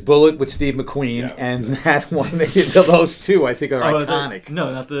think there's Bullet with Steve McQueen, Yeah. and that one. Those two, I think, are Oh, iconic.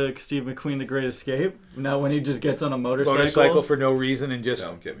 no, not the Steve McQueen, The Great Escape. Not when he just gets on a motorcycle. Motorcycle for no reason and just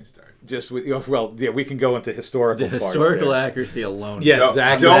Don't get me started. with well, yeah, we can go into historical. the parts historical there. accuracy alone. Yes. Don't,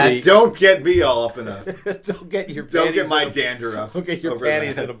 Exactly. don't get me all up in a. Don't get your Don't panties get my in a- dander up. Don't get your over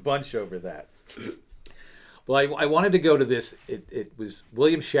panties that. in a bunch over that. Well, I wanted to go to this. It was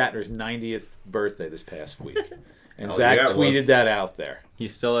William Shatner's 90th birthday this past week. And Oh, Zach yeah, it tweeted was. that out there. He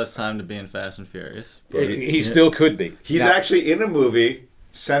still has time to be in Fast and Furious. But He still could be. He's Now- actually in a movie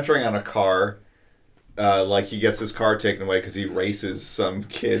centering on a car. Like he gets his car taken away because he races some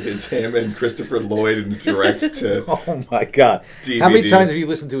kid. It's him and Christopher Lloyd in direct to. Oh my God! DVD. How many times have you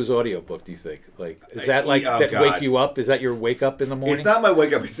listened to his audiobook? Do you think? Like, is that like Oh, that God. wake you up? Is that your wake up in the morning? It's not my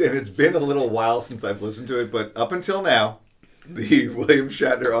wake up. It's been a little while since I've listened to it, but up until now, the William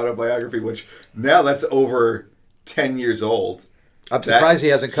Shatner autobiography, which now that's over 10 years old. I'm surprised he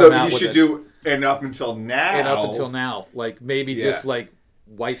hasn't come out So with you should it. do and up until now. And up until now, like maybe just Yeah. like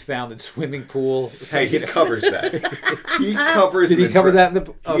wife found in swimming pool. Hey, he covers that. He covers. Did he and cover addre- that in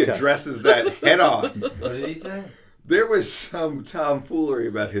the? He Okay. addresses that head on. What did he say? There was some tomfoolery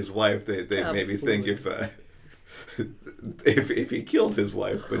about his wife. They made me think if he killed his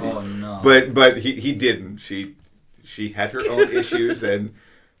wife, but Oh, no. but he didn't. She had her own issues and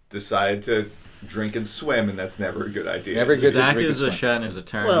decided to drink and swim, and that's never a good idea. Never good. Zach drink is and a swim. Shatner's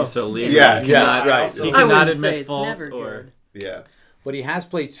attorney, Well, so legally yeah, he yes, cannot, right. he I cannot wouldn't admit say it's fault never or good. Yeah, But he has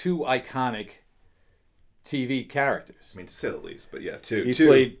played two iconic TV characters. I mean to say the least. But yeah, two. He's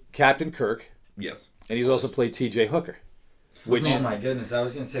played Captain Kirk, Yes. and he's also played T.J. Hooker. Which Oh my goodness! I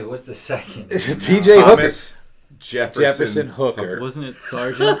was gonna say, what's the second? T.J. Hooker, Thomas Jefferson Hooker, wasn't it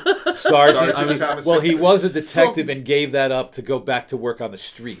Sergeant? Sergeant. Sergeant Thomas Well, he Jefferson. was a detective and gave that up to go back to work on the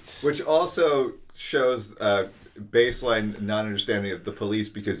streets. Which also shows baseline non-understanding of the police,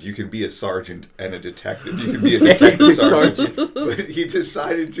 because you can be a sergeant and a detective. You can be a detective sergeant. But he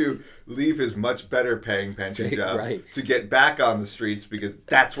decided to leave his much better paying pension job Right. to get back on the streets, because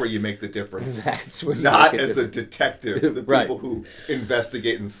that's where you make the difference. That's where you Not make it as a detective, the Right. people who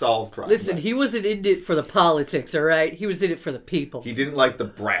investigate and solve crimes. Listen, he wasn't in it for the politics, all right? He was in it for the people. He didn't like the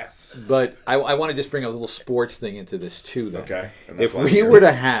brass. But I want to just bring a little sports thing into this too, though. Okay. And that's If why I'm we here. were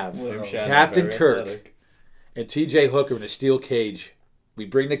to have William Shatner, Captain very Kirk athletic. and T.J. Hooker in a steel cage, we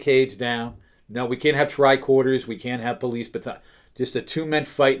bring the cage down. No, we can't have tricorders. We can't have police baton. Just the two men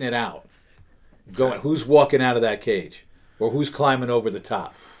fighting it out. Going, who's walking out of that cage, or who's climbing over the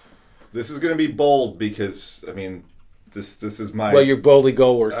top? This is going to be bold because, I mean, this is my... Well, you're boldly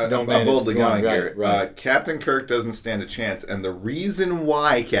go or no I'm man boldly is going. going Right, here. right. Captain Kirk doesn't stand a chance, and the reason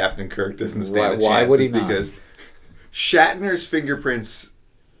why Captain Kirk doesn't stand a chance Why would he is not? because Shatner's fingerprints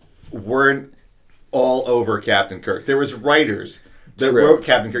weren't all over Captain Kirk. There was writers that True. wrote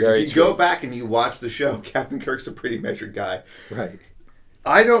Captain Kirk. Very If you true. go back and you watch the show, Captain Kirk's a pretty measured guy. Right.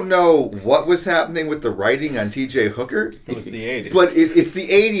 I don't know what was happening with the writing on T.J. Hooker, It was the 80s. but it's the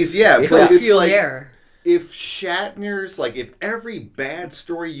 80s, yeah. Yeah. But it's Feel like, there. if Shatner's, like, if every bad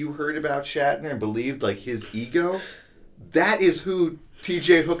story you heard about Shatner and believed, like, his ego, that is who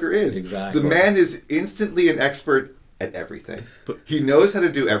T.J. Hooker is. Exactly. The man is instantly an expert at everything. He knows how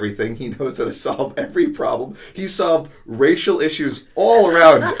to do everything. He knows how to solve every problem. He solved racial issues all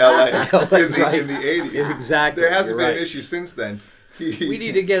around L.A. in the 80s. Exactly. There hasn't You're been right. an issue since then. We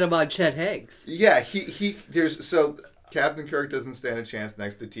need to get him on Chet Hanks. Yeah, so Captain Kirk doesn't stand a chance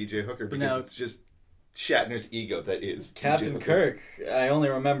next to T.J. Hooker because now- it's just Shatner's ego that is T.J. Captain Hooker. Kirk, I only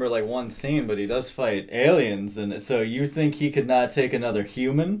remember like one scene, but he does fight aliens, and so you think he could not take another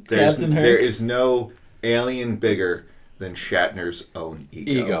human? Captain Kirk? There is no alien bigger than Shatner's own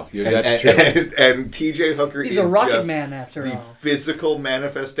ego. Yeah, that's true. And T.J. Hooker He's is a rocket just man, after the all. physical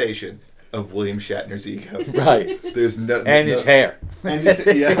manifestation of William Shatner's ego. Right. There's no And his hair. And his,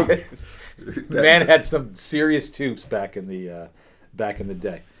 yeah. The man had some serious tubes back in the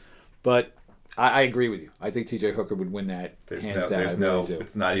day. But I agree with you. I think T.J. Hooker would win that hands down. I really do.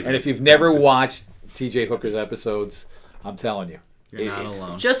 It's not even. And if you've never watched T.J. Hooker's episodes, I'm telling you, You're not it's-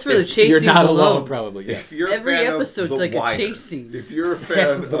 alone. Just for the You're chase not scenes alone, probably. If Yes. you're a Every fan of episode's The like a Wire, chase scene. If you're a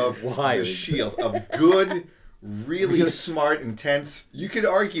fan The of Wire. The Shield, of good, really smart, intense, you could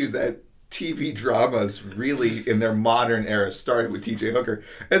argue that TV dramas really, in their modern era, started with T.J. Hooker.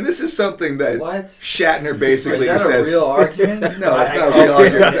 And this is something that What? Shatner basically Is that says. a real argument? No, it's not a I- real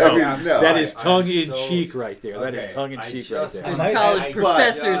argument. okay, I mean, I'm no. sorry. That is I'm tongue in so- cheek right there. That is Okay, tongue in I cheek just- right There's there. college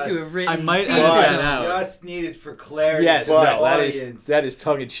professors just- who have written I might pieces edit of that out. Just needed for clarity. Yes, for no, the that audience. is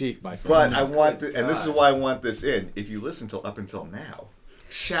tongue in cheek, my But friend. I want, good and this is God. why I want this in. If you listen till up until now,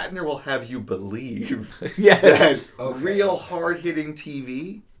 Shatner will have you believe Yes. that Okay. real hard-hitting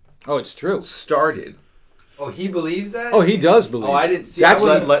TV Oh, it's true. started. Oh, he believes that? Oh, he does believe. Oh, I didn't see. That's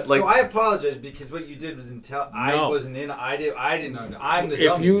I wasn't, like- so I apologize because what you did was I No. wasn't in. I didn't know. I'm the.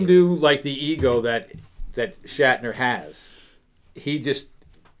 if dummy you here. knew like the ego that Shatner has, he just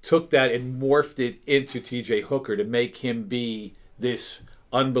took that and morphed it into T.J. Hooker to make him be this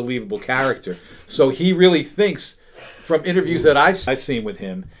unbelievable character. So he really thinks, from interviews that I've seen with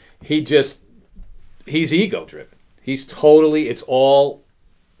him, he's ego driven. He's totally, it's all,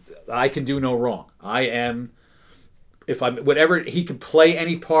 I can do no wrong. I am, if I'm, whatever, he can play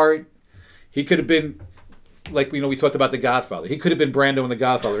any part. He could have been, like, we talked about The Godfather. He could have been Brando in The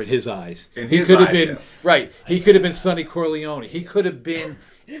Godfather in his eyes. He could have been, right, he could have been Sonny Corleone. He could have been,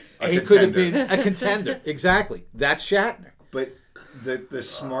 a contender. Exactly. That's Shatner. But the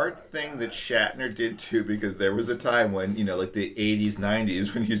smart thing that Shatner did too, because there was a time when, like the 80s,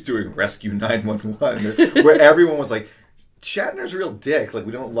 90s, when he was doing Rescue 911, where everyone was like, Shatner's a real dick. Like,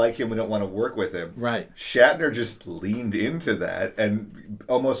 we don't like him. We don't want to work with him. Right. Shatner just leaned into that and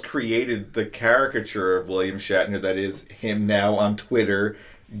almost created the caricature of William Shatner that is him now on Twitter,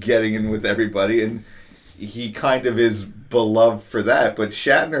 getting in with everybody. And he kind of is beloved for that. But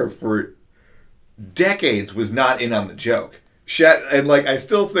Shatner, for decades, was not in on the joke. I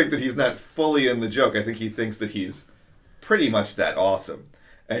still think that he's not fully in the joke. I think he thinks that he's pretty much that awesome.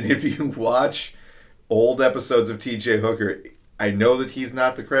 And if you watch old episodes of T.J. Hooker, I know that he's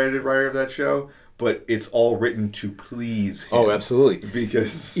not the credited writer of that show, but it's all written to please him. Oh, absolutely.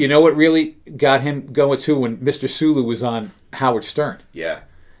 Because you know what really got him going too? When Mr. Sulu was on Howard Stern. Yeah.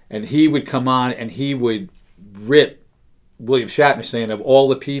 And he would come on and he would rip William Shatner, saying of all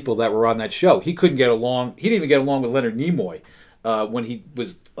the people that were on that show, he couldn't get along. He didn't even get along with Leonard Nimoy when he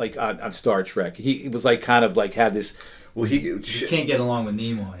was like on Star Trek. He was like kind of like had this. Well, you can't get along with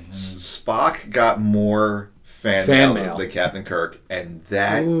Nimoy. I mean, Spock got more fan mail than Captain Kirk, and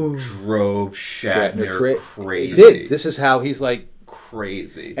that drove Shatner crazy. It did. This is how he's like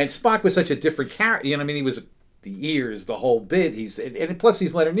crazy. And Spock was such a different character. You know what I mean? He was the ears, the whole bit. And plus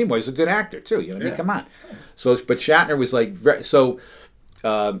he's Leonard Nimoy. He's a good actor too. You know what I mean? Come on. So, but Shatner was like so.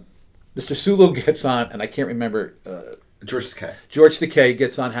 Mr. Sulu gets on, and I can't remember. George Takei. George Takei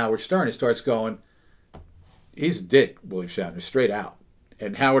gets on Howard Stern and starts going, he's a dick, William Shatner, straight out.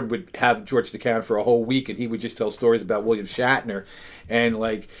 And Howard would have George Takei on for a whole week, and he would just tell stories about William Shatner. And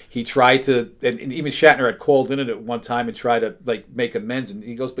like he tried to, and even Shatner had called in at one time and tried to like make amends. And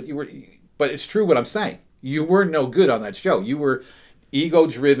he goes, but it's true what I'm saying. You were no good on that show. You were ego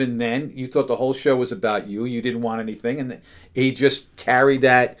driven then. You thought the whole show was about you. You didn't want anything, and he just carried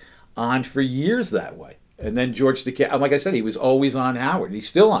that on for years that way. And then George Takei, like I said, he was always on Howard. He's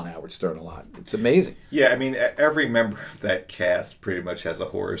still on Howard Stern a lot. It's amazing. Yeah, I mean, every member of that cast pretty much has a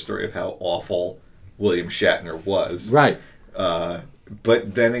horror story of how awful William Shatner was. Right.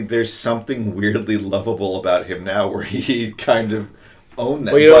 But then there's something weirdly lovable about him now where he kind of owned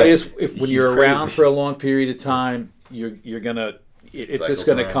that. Well, you know, it is, when you're around for a long period of time, you're going to... It's just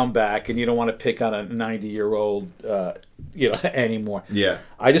going to come back, and you don't want to pick on a 90-year-old, anymore. Yeah.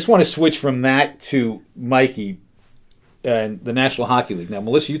 I just want to switch from that to Mikey and the National Hockey League. Now,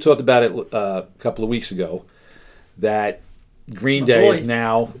 Melissa, you talked about it a couple of weeks ago, that Green Day is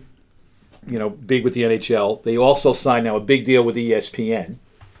now, big with the NHL. They also signed now a big deal with ESPN,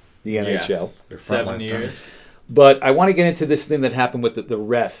 the NHL. Yes. 7 years. But I want to get into this thing that happened with the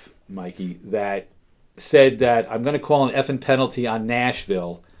ref, Mikey, that said that I'm going to call an effing penalty on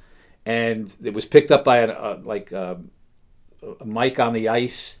Nashville, and it was picked up by a mic on the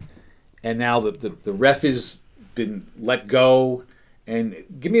ice, and now the ref has been let go. And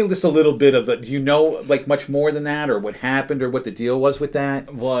give me just a little bit of do you know like much more than that, or what happened, or what the deal was with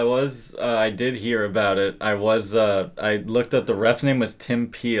that? Well, I did hear about it. I looked up, the ref's name was Tim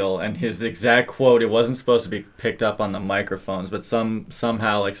Peel, and his exact quote, it wasn't supposed to be picked up on the microphones, but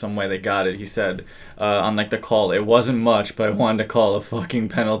somehow, like some way they got it. He said on like the call, it wasn't much, but I wanted to call a fucking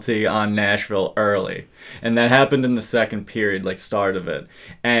penalty on Nashville early. And that happened in the second period, like start of it.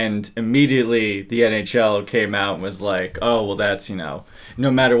 And immediately the NHL came out and was like, oh, well, that's,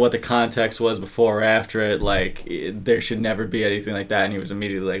 no matter what the context was before or after it, like, there should never be anything like that. And he was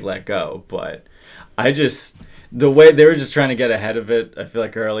immediately, like, let go. But the way they were just trying to get ahead of it, I feel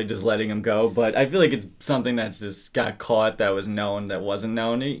like early, just letting him go. But I feel like it's something that's just got caught that was known that wasn't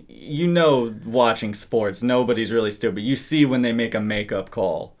known. Watching sports, nobody's really stupid. You see when they make a makeup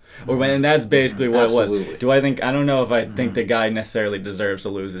call. And that's basically what Absolutely. It was. I don't know if I think the guy necessarily deserves to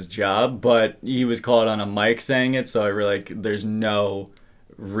lose his job, but he was caught on a mic saying it, so I really, there's no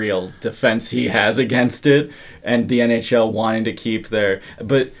real defense he has against it, and the NHL wanting to keep their...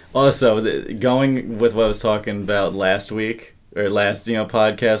 But also, going with what I was talking about last week, or last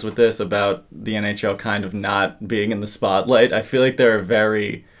podcast with this, about the NHL kind of not being in the spotlight, I feel like there are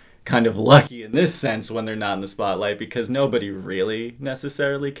very kind of lucky in this sense when they're not in the spotlight because nobody really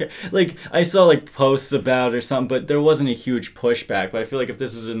necessarily cares. Like, I saw like posts about it or something, but there wasn't a huge pushback. But I feel like if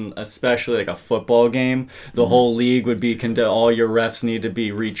this was especially like a football game, the whole league would be all your refs need to be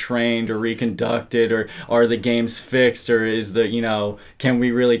retrained or reconducted, or are the games fixed, or is can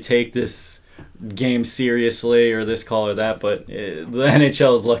we really take this game seriously, or this call or that? But the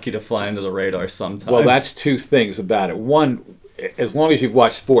NHL is lucky to fly under the radar sometimes. Well, that's two things about it. One, as long as you've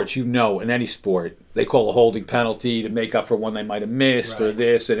watched sports, in any sport, they call a holding penalty to make up for one they might have missed or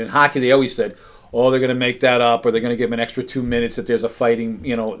this. And in hockey, they always said, oh, they're going to make that up, or they're going to give them an extra 2 minutes if there's a fighting,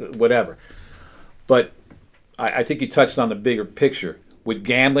 whatever. But I think you touched on the bigger picture. With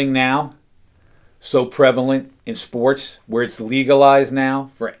gambling now so prevalent in sports, where it's legalized now,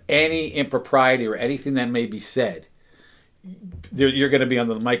 for any impropriety or anything that may be said, you're going to be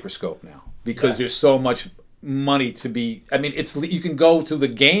under the microscope now because there's so much money to be. I mean, you can go to the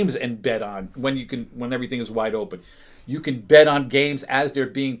games and bet on when everything is wide open. You can bet on games as they're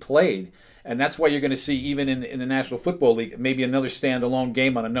being played, and that's why you're going to see even in the National Football League maybe another standalone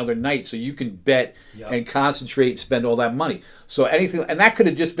game on another night, so you can bet and concentrate and spend all that money. So anything, and that could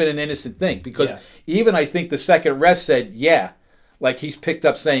have just been an innocent thing because even I think the second ref said like he's picked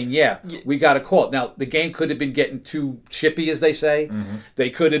up saying we got to call it. Now the game could have been getting too chippy, as they say. Mm-hmm.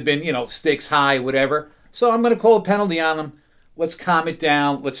 They could have been stakes high, whatever. So I'm going to call a penalty on them. Let's calm it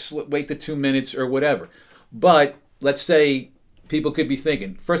down. Let's wait the 2 minutes or whatever. But let's say people could be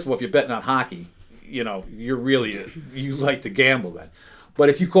thinking, first of all, if you're betting on hockey, you like to gamble then. But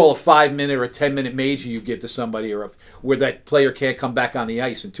if you call a 5-minute or a 10-minute major you give to somebody, or where that player can't come back on the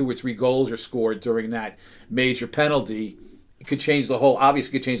ice and 2 or 3 goals are scored during that major penalty, it could change the whole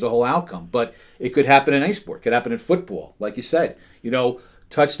outcome. But it could happen in any sport. It could happen in football, like you said.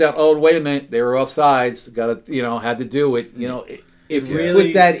 Touchdown. Oh, wait a minute. They were offsides. Got to, had to do it. If you really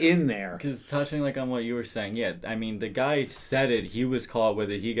put that in there. Because touching on what you were saying, I mean, the guy said it. He was caught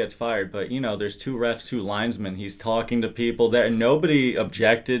with it. He gets fired. But, there's 2 refs, 2 linesmen. He's talking to people there. Nobody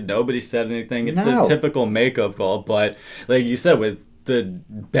objected. Nobody said anything. It's a typical makeup call. But like you said, with the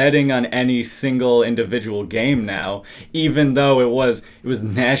betting on any single individual game now, even though it was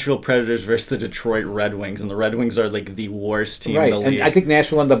Nashville Predators versus the Detroit Red Wings, and the Red Wings are like the worst team in the league. And I think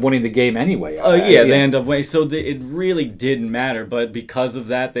Nashville ended up winning the game anyway. They end up winning. So it really didn't matter, but because of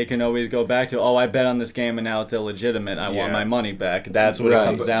that, they can always go back to, I bet on this game and now it's illegitimate. I want my money back. That's what it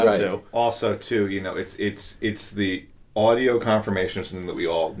comes down to. Also, too, it's the audio confirmation of something that we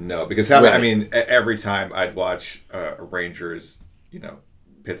all know. Because every time I'd watch a Rangers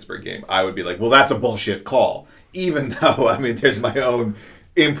Pittsburgh game, I would be like, well, that's a bullshit call. Even though, there's my own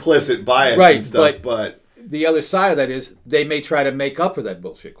implicit bias and stuff. But the other side of that is they may try to make up for that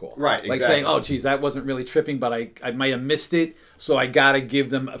bullshit call. Right, like exactly. saying, oh, geez, that wasn't really tripping, but I might have missed it, so I got to give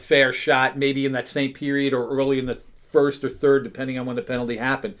them a fair shot, maybe in that same period or early in the first or third, depending on when the penalty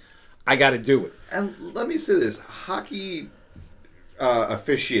happened. I got to do it. And let me say this. Hockey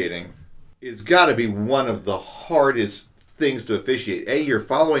officiating is got to be one of the hardest things to officiate. You're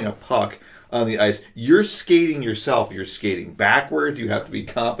following a puck on the ice. You're skating yourself. You're skating backwards. You have to be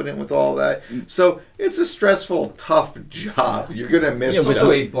competent with all that. So it's a stressful, tough job. You're gonna miss. It's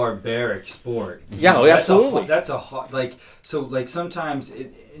also a barbaric sport. Yeah, absolutely. That's a hard, sometimes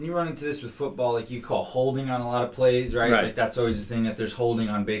and you run into this with football, like you call holding on a lot of plays, right? Like that's always the thing, that there's holding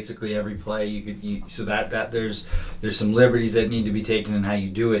on basically every play. So that there's some liberties that need to be taken in how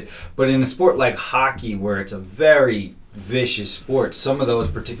you do it. But in a sport like hockey, where it's a very vicious sport, some of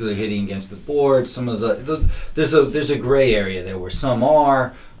those particularly hitting against the board, some of those there's a gray area there where some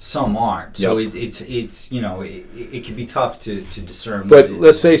are, some aren't. So it's it can be tough to discern. But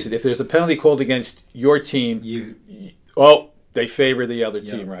let's face it, if there's a penalty called against your team, they favor the other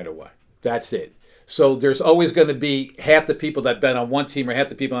team right away. That's it. So there's always going to be half the people that bet on one team or half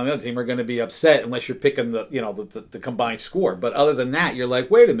the people on the other team are going to be upset unless you're picking the combined score. But other than that, you're like,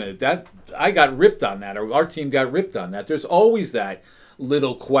 wait a minute, that I got ripped on that, or our team got ripped on that. There's always that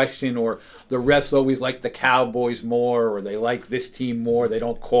little question, or the refs always like the Cowboys more, or they like this team more. They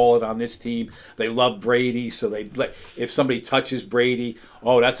don't call it on this team. They love Brady, so they if somebody touches Brady,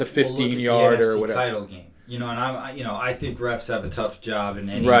 that's a 15-yarder or whatever. Title game. I think refs have a tough job in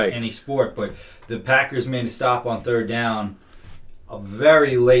any sport, but the Packers made a stop on third down. A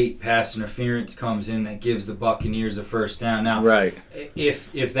very late pass interference comes in that gives the Buccaneers a first down. Now,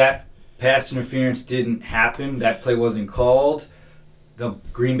 if that pass interference didn't happen, that play wasn't called, the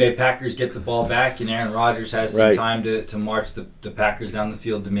Green Bay Packers get the ball back, and Aaron Rodgers has some Right. time to march the Packers down the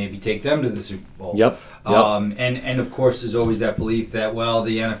field to maybe take them to the Super Bowl. Yep. And of course, there's always that belief that, well,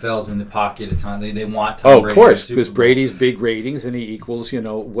 the NFL's in the pocket a ton. They want Tom Oh, of Brady course, in the Super because Bowl. Brady's big ratings and he equals,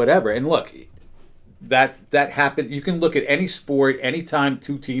 whatever. And look, that happened. You can look at any sport, anytime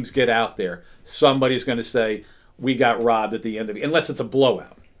two teams get out there, somebody's going to say, we got robbed at the end of it, unless it's a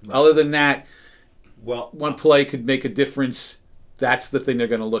blowout. Right. Other than that, one play could make a difference. That's the thing they're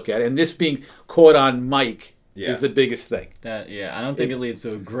going to look at. And this being caught on mic is the biggest thing. I don't think it leads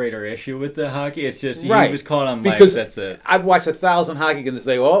to a greater issue with the hockey. It's just he Right. was caught on mic. Because That's it. I've watched 1,000 hockey games and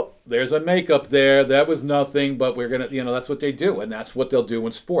say, "Oh, there's a makeup there. That was nothing." But we're gonna, that's what they do, and that's what they'll do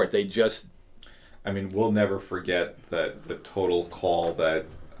in sport. They just, I mean, we'll never forget the total call that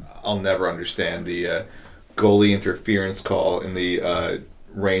I'll never understand, the goalie interference call in the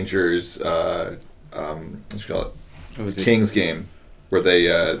Rangers what you call it, Kings game, where they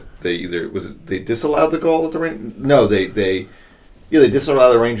disallowed the goal at the Rangers. No, they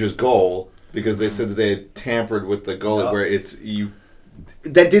disallowed the Rangers goal because they said that they had tampered with the goal. Yep. Where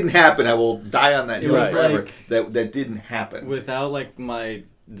that didn't happen. I will die on that hill was forever. like- That didn't happen. Without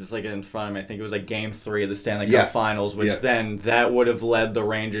just in front of me, I think it was Game 3 of the Stanley Cup Yeah. Finals, which Yeah. then that would have led the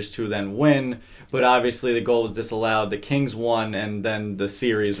Rangers to then win. But obviously the goal was disallowed. The Kings won, and then the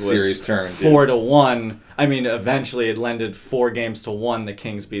series was turned 4-1. I mean, eventually it landed 4-1. The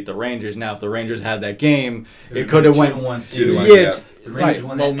Kings beat the Rangers. Now, if the Rangers had that game, it could have went 2-1 2-1, series. yeah. it's- The Rangers Right.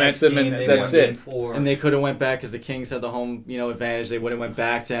 won that next Momentum, game, and they that's won it. Game 4. and they could have went back because the Kings had the home, advantage. They would have went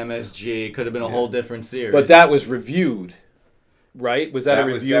back to MSG. It could have been a whole different series. but that was reviewed, right? Was that a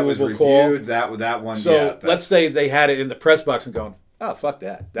reviewable call? That one. So let's say they had it in the press box and going, "Oh, fuck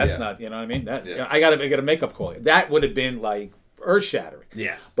that. That's Yeah. not." You know what I mean? That Yeah. I got a makeup call. That would have been like earth shattering.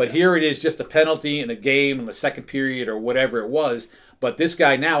 Yes. But here it is, just a penalty in a game in the second period or whatever it was. But this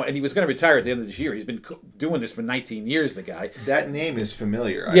guy now, and he was going to retire at the end of this year. He's been doing this for 19 years. The guy. That name is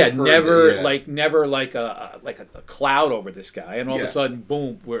familiar. Yeah, I've heard never that, never like a cloud over this guy, and all of Yeah. a sudden,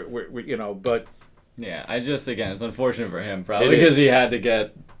 boom, we're But yeah, again, it's unfortunate for him, probably It because is. he had to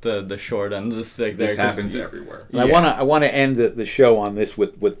get the short end of the stick there. This 'cause happens he- everywhere. And I want to end the show on this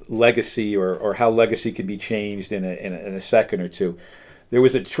with legacy or how legacy can be changed in a second or two. There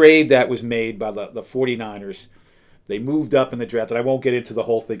was a trade that was made by the 49ers. They moved up in the draft, and I won't get into the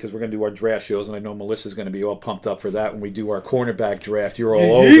whole thing because we're going to do our draft shows, and I know Melissa's going to be all pumped up for that when we do our cornerback draft. You're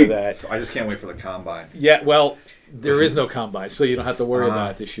all over that. I just can't wait for the combine. Yeah, well, there is no combine, so you don't have to worry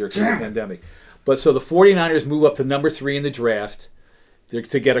about it this year because of the pandemic. But so the 49ers move up to number 3 in the draft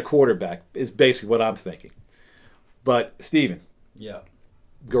to get a quarterback is basically what I'm thinking. But, Steven, Yeah.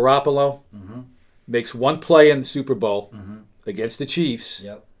 Garoppolo makes one play in the Super Bowl against the Chiefs.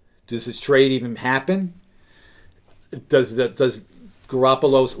 Yep. Does this trade even happen? Does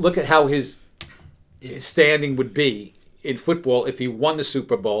Garoppolo's look at how his standing would be in football if he won the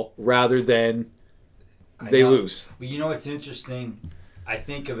Super Bowl rather than they know. lose? But you know what's interesting? I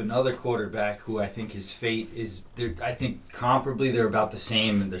think of another quarterback who I think his fate is. I think comparably they're about the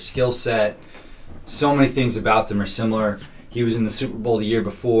same in their skill set. So many things about them are similar. He was in the Super Bowl the year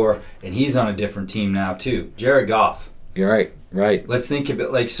before, and he's on a different team now too. Jared Goff. You're right. Right. Let's think of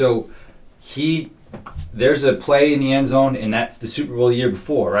it like so. There's a play in the end zone, and that's the Super Bowl the year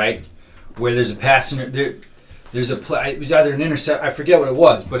before, right? Where there's a pass there's a play. It was either an intercept. I forget what it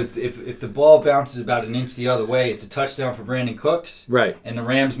was, but if the ball bounces about an inch the other way, it's a touchdown for Brandon Cooks. Right. And the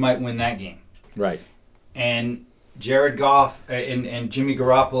Rams might win that game. Right. And Jared Goff and Jimmy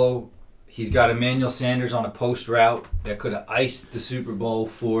Garoppolo, he's got Emmanuel Sanders on a post route that could have iced the Super Bowl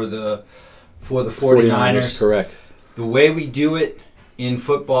for the 49ers. Correct. The way we do it in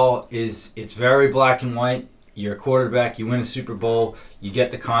football is it's very black and white. You're a quarterback, you win a Super Bowl, you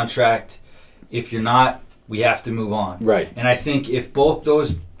get the contract. If you're not, we have to move on. Right. And I think if both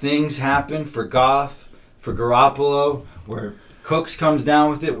those things happen for Goff, for Garoppolo, where Cooks comes down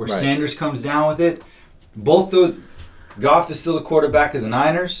with it, where Right. Sanders comes down with it, both those, Goff is still the quarterback of the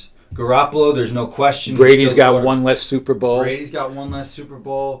Niners. Garoppolo, there's no question. Brady's got one less Super Bowl. Brady's got one less Super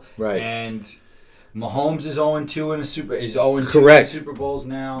Bowl. Right. And Mahomes is 0-2 in a Super. Is 0-2 Correct. in Super Bowls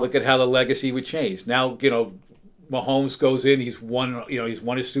now. Look at how the legacy would change. Now, Mahomes goes in. He's won. He's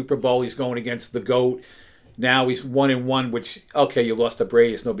won his Super Bowl. He's going against the GOAT. Now he's 1-1. Which you lost to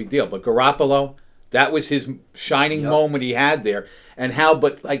Brady. It's no big deal. But Garoppolo, that was his shining moment he had there. And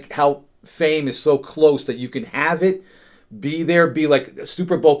how fame is so close that you can have it, be there, be like a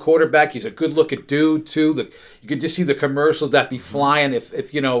Super Bowl quarterback. He's a good-looking dude too. You can just see the commercials that be flying.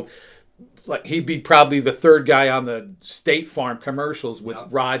 If like he'd be probably the third guy on the State Farm commercials with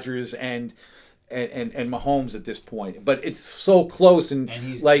Rodgers and and Mahomes at this point. But it's so close, and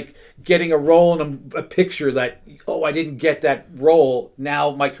he's like getting a role in a picture that, oh, I didn't get that role.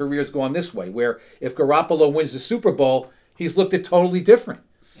 Now my career's gone this way. Where if Garoppolo wins the Super Bowl, he's looked at totally different.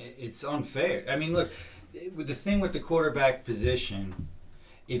 It's unfair. I mean, look, the thing with the quarterback position,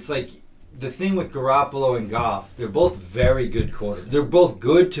 it's like the thing with Garoppolo and Goff, they're both very good quarterbacks. They're both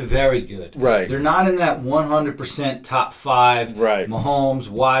good to very good. Right. They're not in that 100% top 5. Right. Mahomes,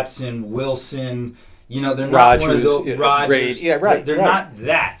 Watson, Wilson. You know, they're not Rodgers, one of those. Rodgers. Brady. Yeah, right. They're right. not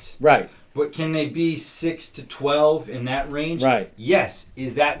that. Right. But can they be 6 to 12 in that range? Right. Yes.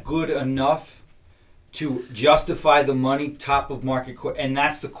 Is that good enough to justify the money, top of market? And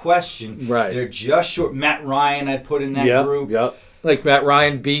that's the question. Right. They're just short. Matt Ryan, I'd put in that group. Yep. Like Matt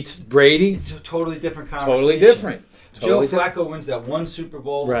Ryan beats Brady. It's a totally different conversation. Totally different. Joe Flacco wins that one Super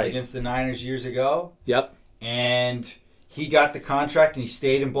Bowl Right. against the Niners years ago. Yep. And he got the contract and he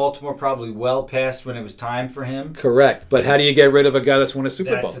stayed in Baltimore probably well past when it was time for him. Correct. But how do you get rid of a guy that's won a Super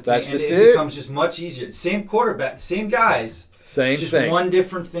That's Bowl? the thing. That's And just it becomes just much easier. Same quarterback, same guys. Same just thing. one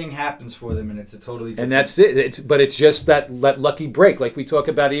different thing happens for them, and it's a totally different. And that's it. But it's just that lucky break, like we talk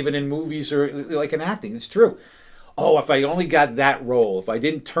about even in movies or like in acting. It's true. Oh, if I only got that role, if I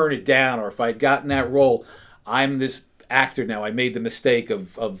didn't turn it down, or if I had gotten that role, I'm this actor now. I made the mistake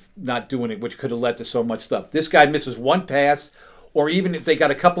of not doing it, which could have led to so much stuff. This guy misses one pass, or even if they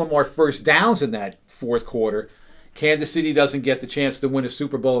got a couple of more first downs in that fourth quarter, Kansas City doesn't get the chance to win a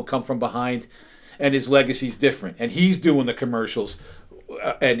Super Bowl and come from behind, and his legacy's different. And he's doing the commercials,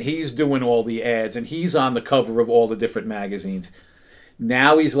 and he's doing all the ads, and he's on the cover of all the different magazines.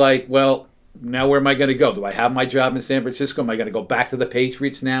 Now he's like, well, now where am I going to go? Do I have my job in San Francisco? Am I going to go back to the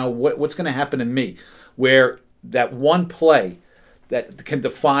Patriots now? What's going to happen to me? Where that one play that can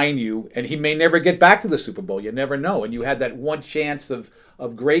define you, and he may never get back to the Super Bowl. You never know. And you had that one chance of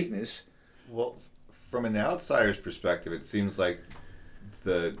greatness. Well, from an outsider's perspective, it seems like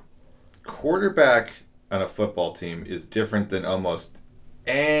the quarterback on a football team is different than almost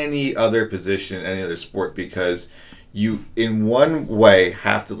any other position in any other sport, because you, in one way,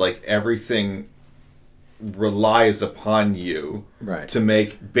 have to, like, everything relies upon you Right. to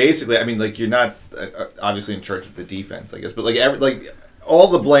make, basically, I mean, like, you're not obviously in charge of the defense, I guess, but like all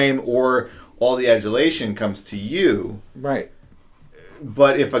the blame or all the adulation comes to you. Right.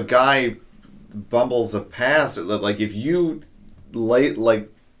 But if a guy bumbles a pass, or like if you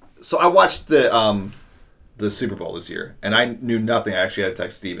so I watched the Super Bowl this year, and I knew nothing. I actually had to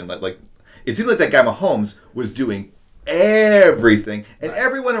text Steven. Like it seemed like that guy Mahomes was doing everything, and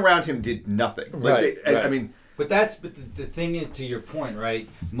everyone around him did nothing. Like Right. I mean, But the thing is, to your point, right?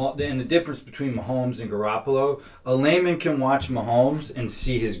 And the difference between Mahomes and Garoppolo, a layman can watch Mahomes and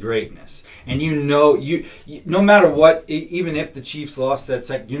see his greatness, and you no matter what, even if the Chiefs lost that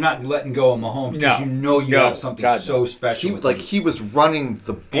second, you're not letting go of Mahomes because you have something so special. he was running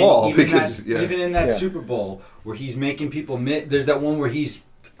the ball even because even in that Super Bowl where he's making people there's that one where he's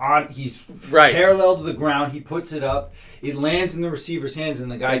Right. parallel to the ground, he puts it up, it lands in the receiver's hands,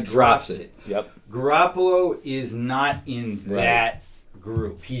 and the guy drops it. Yep. Garoppolo is not in that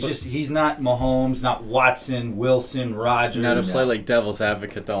group. He's not Mahomes, not Watson, Wilson, Rodgers. Now, to play like devil's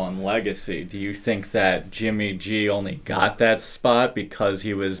advocate, though, on legacy, do you think that Jimmy G only got that spot because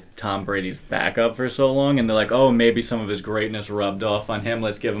he was Tom Brady's backup for so long, and they're like, oh, maybe some of his greatness rubbed off on him,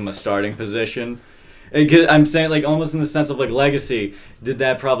 let's give him a starting position? I'm saying, like, almost in the sense of, like, legacy, did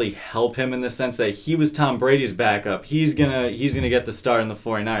that probably help him in the sense that he was Tom Brady's backup? He's gonna get the start in the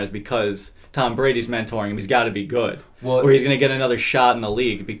 49ers because Tom Brady's mentoring him. He's got to be good. Or he's going to get another shot in the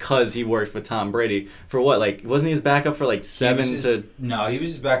league because he worked with Tom Brady. For what? Like, wasn't he his backup for, like, No, he was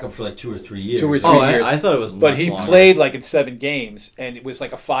his backup for, like, 2 or 3 years. 2 or 3 years. I thought it was But much he longer. played, like, in 7 games, and it was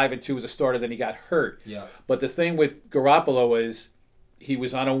like a 5-2 as a starter, then he got hurt. Yeah. But the thing with Garoppolo is he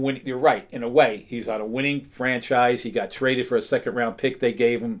was on a winning. You're right, in a way. He's on a winning franchise. He got traded for a second-round pick they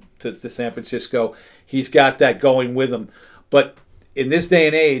gave him to San Francisco. He's got that going with him. But in this day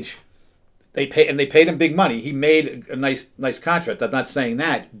and age, they paid him big money. He made a nice contract. I'm not saying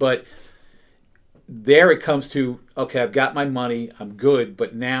that, but there it comes to, okay, I've got my money, I'm good,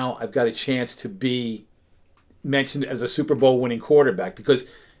 but now I've got a chance to be mentioned as a Super Bowl winning quarterback, because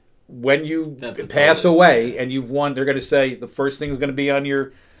when you pass away and you've won, they're going to say the first thing is going to be on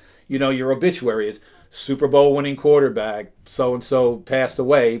your obituary is Super Bowl winning quarterback, so and so passed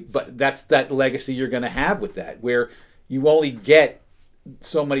away. But that's that legacy you're going to have with that, where you only get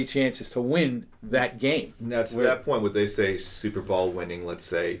so many chances to win that game. now to that point, would they say Super Bowl winning, let's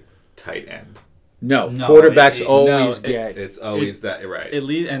say, tight end? No, No, quarterbacks it- always no, get. It's always that right. At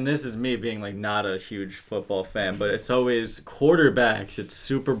least, and this is me being like not a huge football fan, but it's always quarterbacks. It's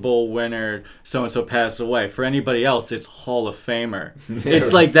Super Bowl winner, so and so passed away. For anybody else, it's Hall of Famer.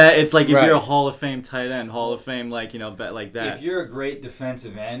 It's like that. It's like if Right. you're a Hall of Fame tight end, Hall of Fame, like bet like that. If you're a great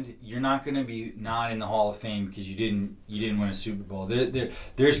defensive end, you're not going to be not in the Hall of Fame because you didn't win a Super Bowl.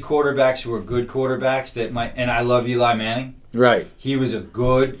 There's quarterbacks who are good quarterbacks that might, and I love Eli Manning. Right. He was a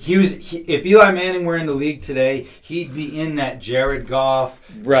good. If Eli Manning were in the league today, he'd be in that Jared Goff,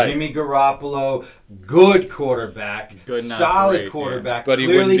 Right. Jimmy Garoppolo, good quarterback, Good, not solid great, quarterback. But he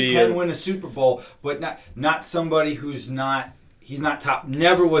clearly wouldn't be can a- win a Super Bowl, but not somebody who's not. He's not top.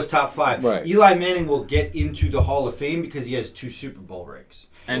 Never was top 5. Right. Eli Manning will get into the Hall of Fame because he has 2 Super Bowl rings.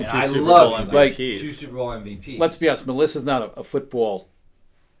 and Yeah, two I Super love Bowl Eli. Like, MVPs. 2 Super Bowl MVPs. Let's be honest. Melissa's not a football.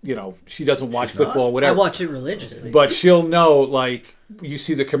 She doesn't watch She's not? football, I whatever. watch it religiously. But she'll know, like, you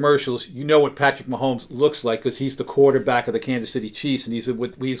see the commercials, you know what Patrick Mahomes looks like because he's the quarterback of the Kansas City Chiefs, and he's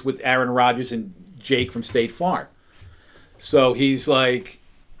with Aaron Rodgers and Jake from State Farm. So he's like,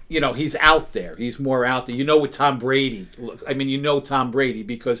 he's out there. He's more out there. You know what Tom Brady looks. I mean, you know Tom Brady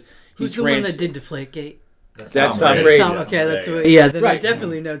because he Who's the one that did Deflategate? That's Tom Brady. Okay, that's what. Yeah, then I Right.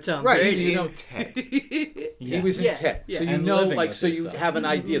 definitely know Tom Right. Brady. You know Ted. He was in Yeah, Ted. yeah. So you And know, living like, with so you yourself. have an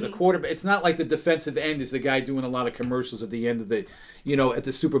idea. The quarterback, it's not like the defensive end is the guy doing a lot of commercials at the end of the, at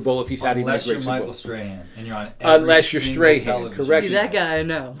the Super Bowl if he's had even a Unless great you're Super Bowl. Michael Strahan and you're on every Unless you're single Strahan, television correct. See, that guy I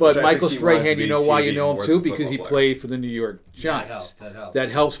know. But Which I Michael think he wanted to Strahan, be you know why you TV know him more too? than Because he football player. played for the New York Giants. That helps. That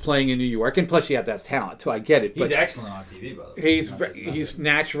helps playing in New York, and plus you have that talent too. I get it, He's but excellent on TV, by the way. he's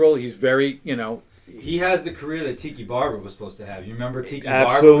natural. He's very, He has the career that Tiki Barber was supposed to have. You remember Tiki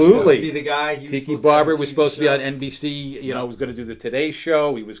Absolutely. Barber was supposed to be the guy. He was Tiki supposed to have Barber a was TV supposed to be show. on NBC. Was going to do the Today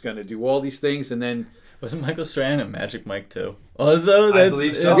Show. He was going to do all these things, and then Wasn't Michael Strahan and Magic Mike too? Also, I that's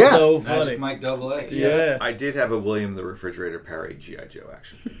believe so. it's Yeah. so Magic funny. Mike Double X. Yeah. I did have a William the Refrigerator Perry G.I. Joe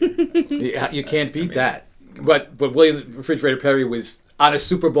action. you can't beat that. But William Refrigerator Perry was on a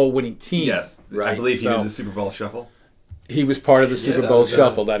Super Bowl winning team. Yes, right. I believe he So did the Super Bowl shuffle. he was part of the Super that Bowl was good.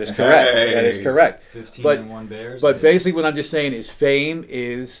 Shuffle. That is correct. Hey. That is correct. 15 But- and 1 Bears. But basically, what I'm just saying is fame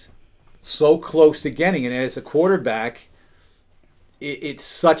is so close to getting, and as a quarterback, it's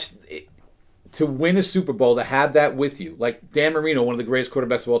such to win a Super Bowl, to have that with you. Like Dan Marino, one of the greatest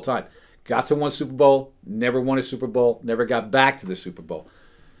quarterbacks of all time, got to one Super Bowl, never won a Super Bowl, never got back to the Super Bowl.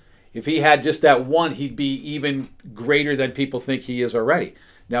 If he had just that one, he'd be even greater than people think he is already.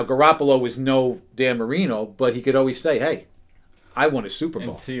 Now, Garoppolo was no Dan Marino, but he could always say, hey, I won a Super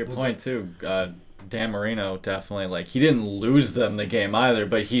Bowl. And to your point too, Dan Marino definitely he didn't lose them the game either,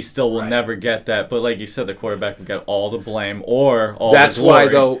 but he still will Right. never get that. But like you said, the quarterback will get all the blame or all That's the glory.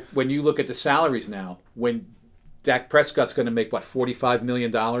 why, though, when you look at the salaries now, when Dak Prescott's going to make, $45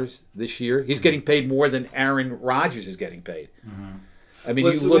 million this year? He's getting paid more than Aaron Rodgers is getting paid. I mean,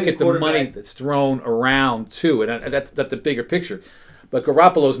 Well, you it's the look way the at the money quarterback- that's thrown around, too, and that's the bigger picture. But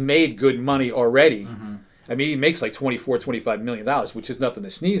Garoppolo's made good money already. I mean, he makes like $25 million, which is nothing to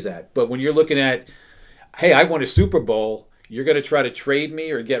sneeze at. But when you're looking at, hey, I won a Super Bowl, you're going to try to trade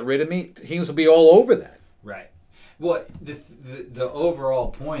me or get rid of me, teams will be all over that. Right. Well, the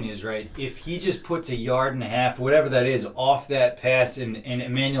overall point is, right, if he just puts a yard and a half, whatever that is, off that pass and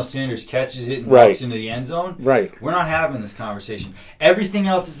Emmanuel Sanders catches it and Right. walks into the end zone, Right. we're not having this conversation. Everything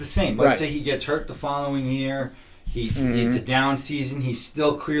else is the same. Let's Right. say he gets hurt the following year. It's a down season. He's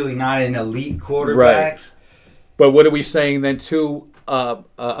still clearly not an elite quarterback. But what are we saying then, too,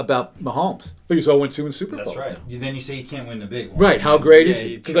 about Mahomes? He's 0-2 in Super Bowls. That's right. Then you say he can't win the big one. Right, how great is Yeah, he?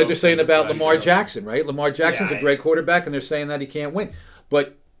 he Because they're choked just saying him, about right, Lamar choked. Jackson, right? Lamar Jackson's Yeah, a great quarterback, and they're saying that he can't win.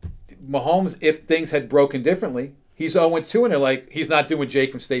 But Mahomes, if things had broken differently, he's 0-2, and they're like, he's not doing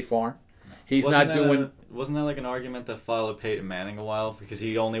Jake from State Farm. He's not doing... Wasn't that like an argument that followed Peyton Manning a while because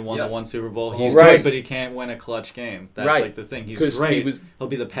he only won Yeah. the one Super Bowl? He's Right. good, but he can't win a clutch game. That's Right. like the thing. He's 'Cause he great. was- He'll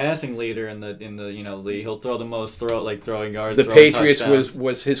be the passing leader in the league. He'll throw the most throwing yards. The throwing Patriots touchdowns.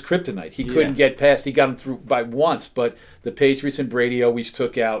 was his kryptonite. He Yeah. couldn't get past. He got him through by once, but the Patriots and Brady always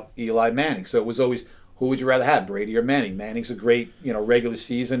took out Eli Manning. So it was always, who would you rather have, Brady or Manning? Manning's a great, regular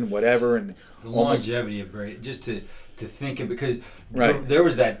season, whatever, and The almost longevity of Brady, just to think of, because Right. there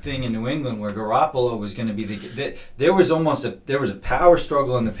was that thing in New England where Garoppolo was going to be there was a power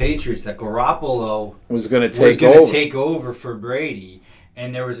struggle in the Patriots that Garoppolo was going to was take going over. to take over for Brady,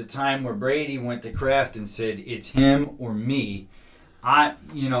 and there was a time where Brady went to Kraft and said, "It's him or me,"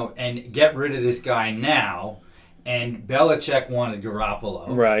 and get rid of this guy now. And Belichick wanted Garoppolo.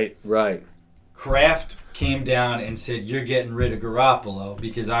 Right, right. Kraft came down and said, "You're getting rid of Garoppolo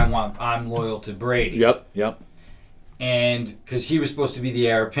because I'm loyal to Brady." Yep. and because he was supposed to be the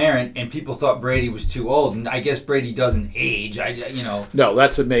heir apparent, and people thought Brady was too old, and I guess Brady doesn't age. No,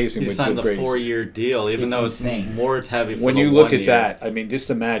 that's amazing. He with signed the Brady. 4-year deal, even It's though it's insane. more heavy for When the you look 1 at year. that, I mean, just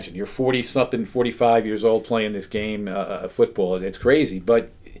imagine you're 40-something, 45 years old playing this game, football. It's crazy,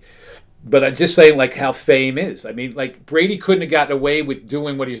 but I'm just saying, like, how fame is. I mean, like, Brady couldn't have gotten away with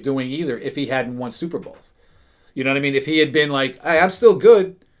doing what he's doing either if he hadn't won Super Bowls. You know what I mean? If he had been like, hey, I'm still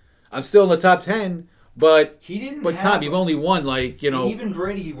good, I'm still in the top 10, but he didn't. But Tom, you've only won, like, you know. Even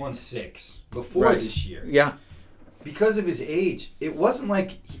Brady, he won 6 before Right. this year. Yeah. Because of his age, it wasn't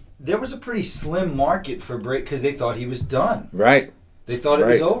like there was a pretty slim market for Brady because they thought he was done. Right. They thought it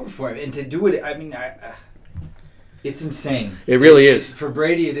was Right. over for him, and to do it, I mean, it's insane. It really is. For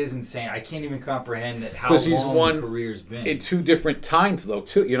Brady, it is insane. I can't even comprehend how 'Cause he's long won the career's been. In 2 different times, though,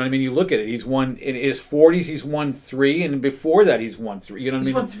 too. You know what I mean? You look at it. He's won in his 40s. He's won 3, and before that, he's won 3. You know what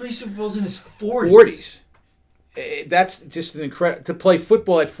He's I mean? won 3 Super Bowls in his 40s. 40s. That's just an incredible to play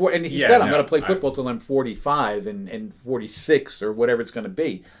football at 4. And he Yeah, said, "I'm no, going to play I- football till I'm 45 and 46 or whatever it's going to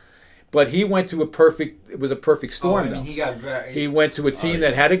be." But he went to a perfect. It was a perfect Oh, storm. I mean, though. he got very. He went to a team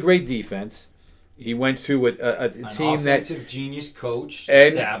that had a great defense. He went to a an team that offensive genius coach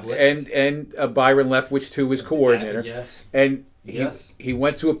and established. and Byron Leftwich too, his coordinator. Yes. And Yes. he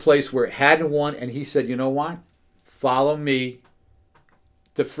went to a place where it hadn't won, and he said, "You know what? Follow me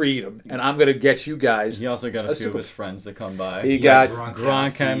to freedom, and I'm going to get you guys." He also got A a few Super- of his friends to come by. He Yeah, got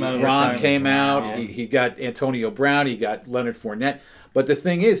Gronk came out of Ron retirement. came out. Brown. He got Antonio Brown. He got Leonard Fournette. But the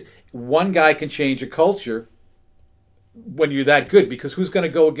thing is, one guy can change a culture when you're that good, because who's going to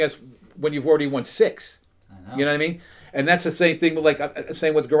go against when you've already won 6? I know. You know what I mean? And that's the same thing with, like I'm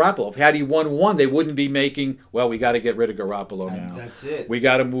saying with Garoppolo. If had he won 1, they wouldn't be making, well, we got to get rid of Garoppolo now. That's it. We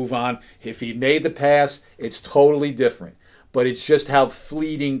got to move on. If he made the pass, it's totally different. But it's just how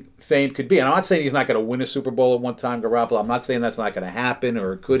fleeting fame could be. And I'm not saying he's not going to win a Super Bowl at one time, Garoppolo. I'm not saying that's not going to happen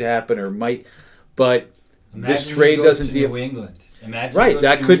or it could happen or might. But Imagine this he trade goes doesn't to deal. New England. Imagine Right, he goes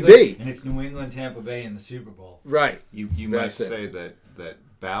that to New could England, be. and it's New England, Tampa Bay in the Super Bowl. Right. You might That's it. say that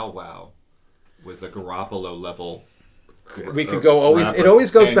Bow Wow was a Garoppolo level. We could go always. rapper. It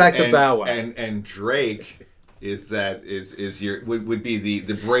always goes And- back to and- Bow Wow. And Drake is your would be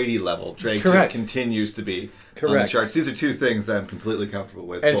the Brady level. Drake Correct. just continues to be on the Correct. charts. These are 2 things that I'm completely comfortable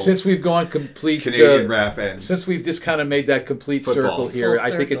with. And both since we've gone complete Canadian rap and since we've just kind of made that complete Football. circle here, Full I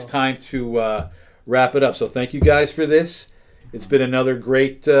think it's circle. time to wrap it up. So thank you guys for this. It's been another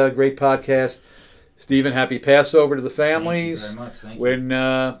great podcast. Stephen, happy Passover to the families. Thank you very much. Thank you.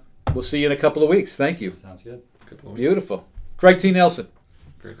 When we'll see you in a couple of weeks. Thank you. Sounds good. Beautiful. Craig T. Nelson.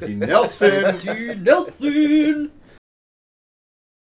 Nelson. Dude, Nelson.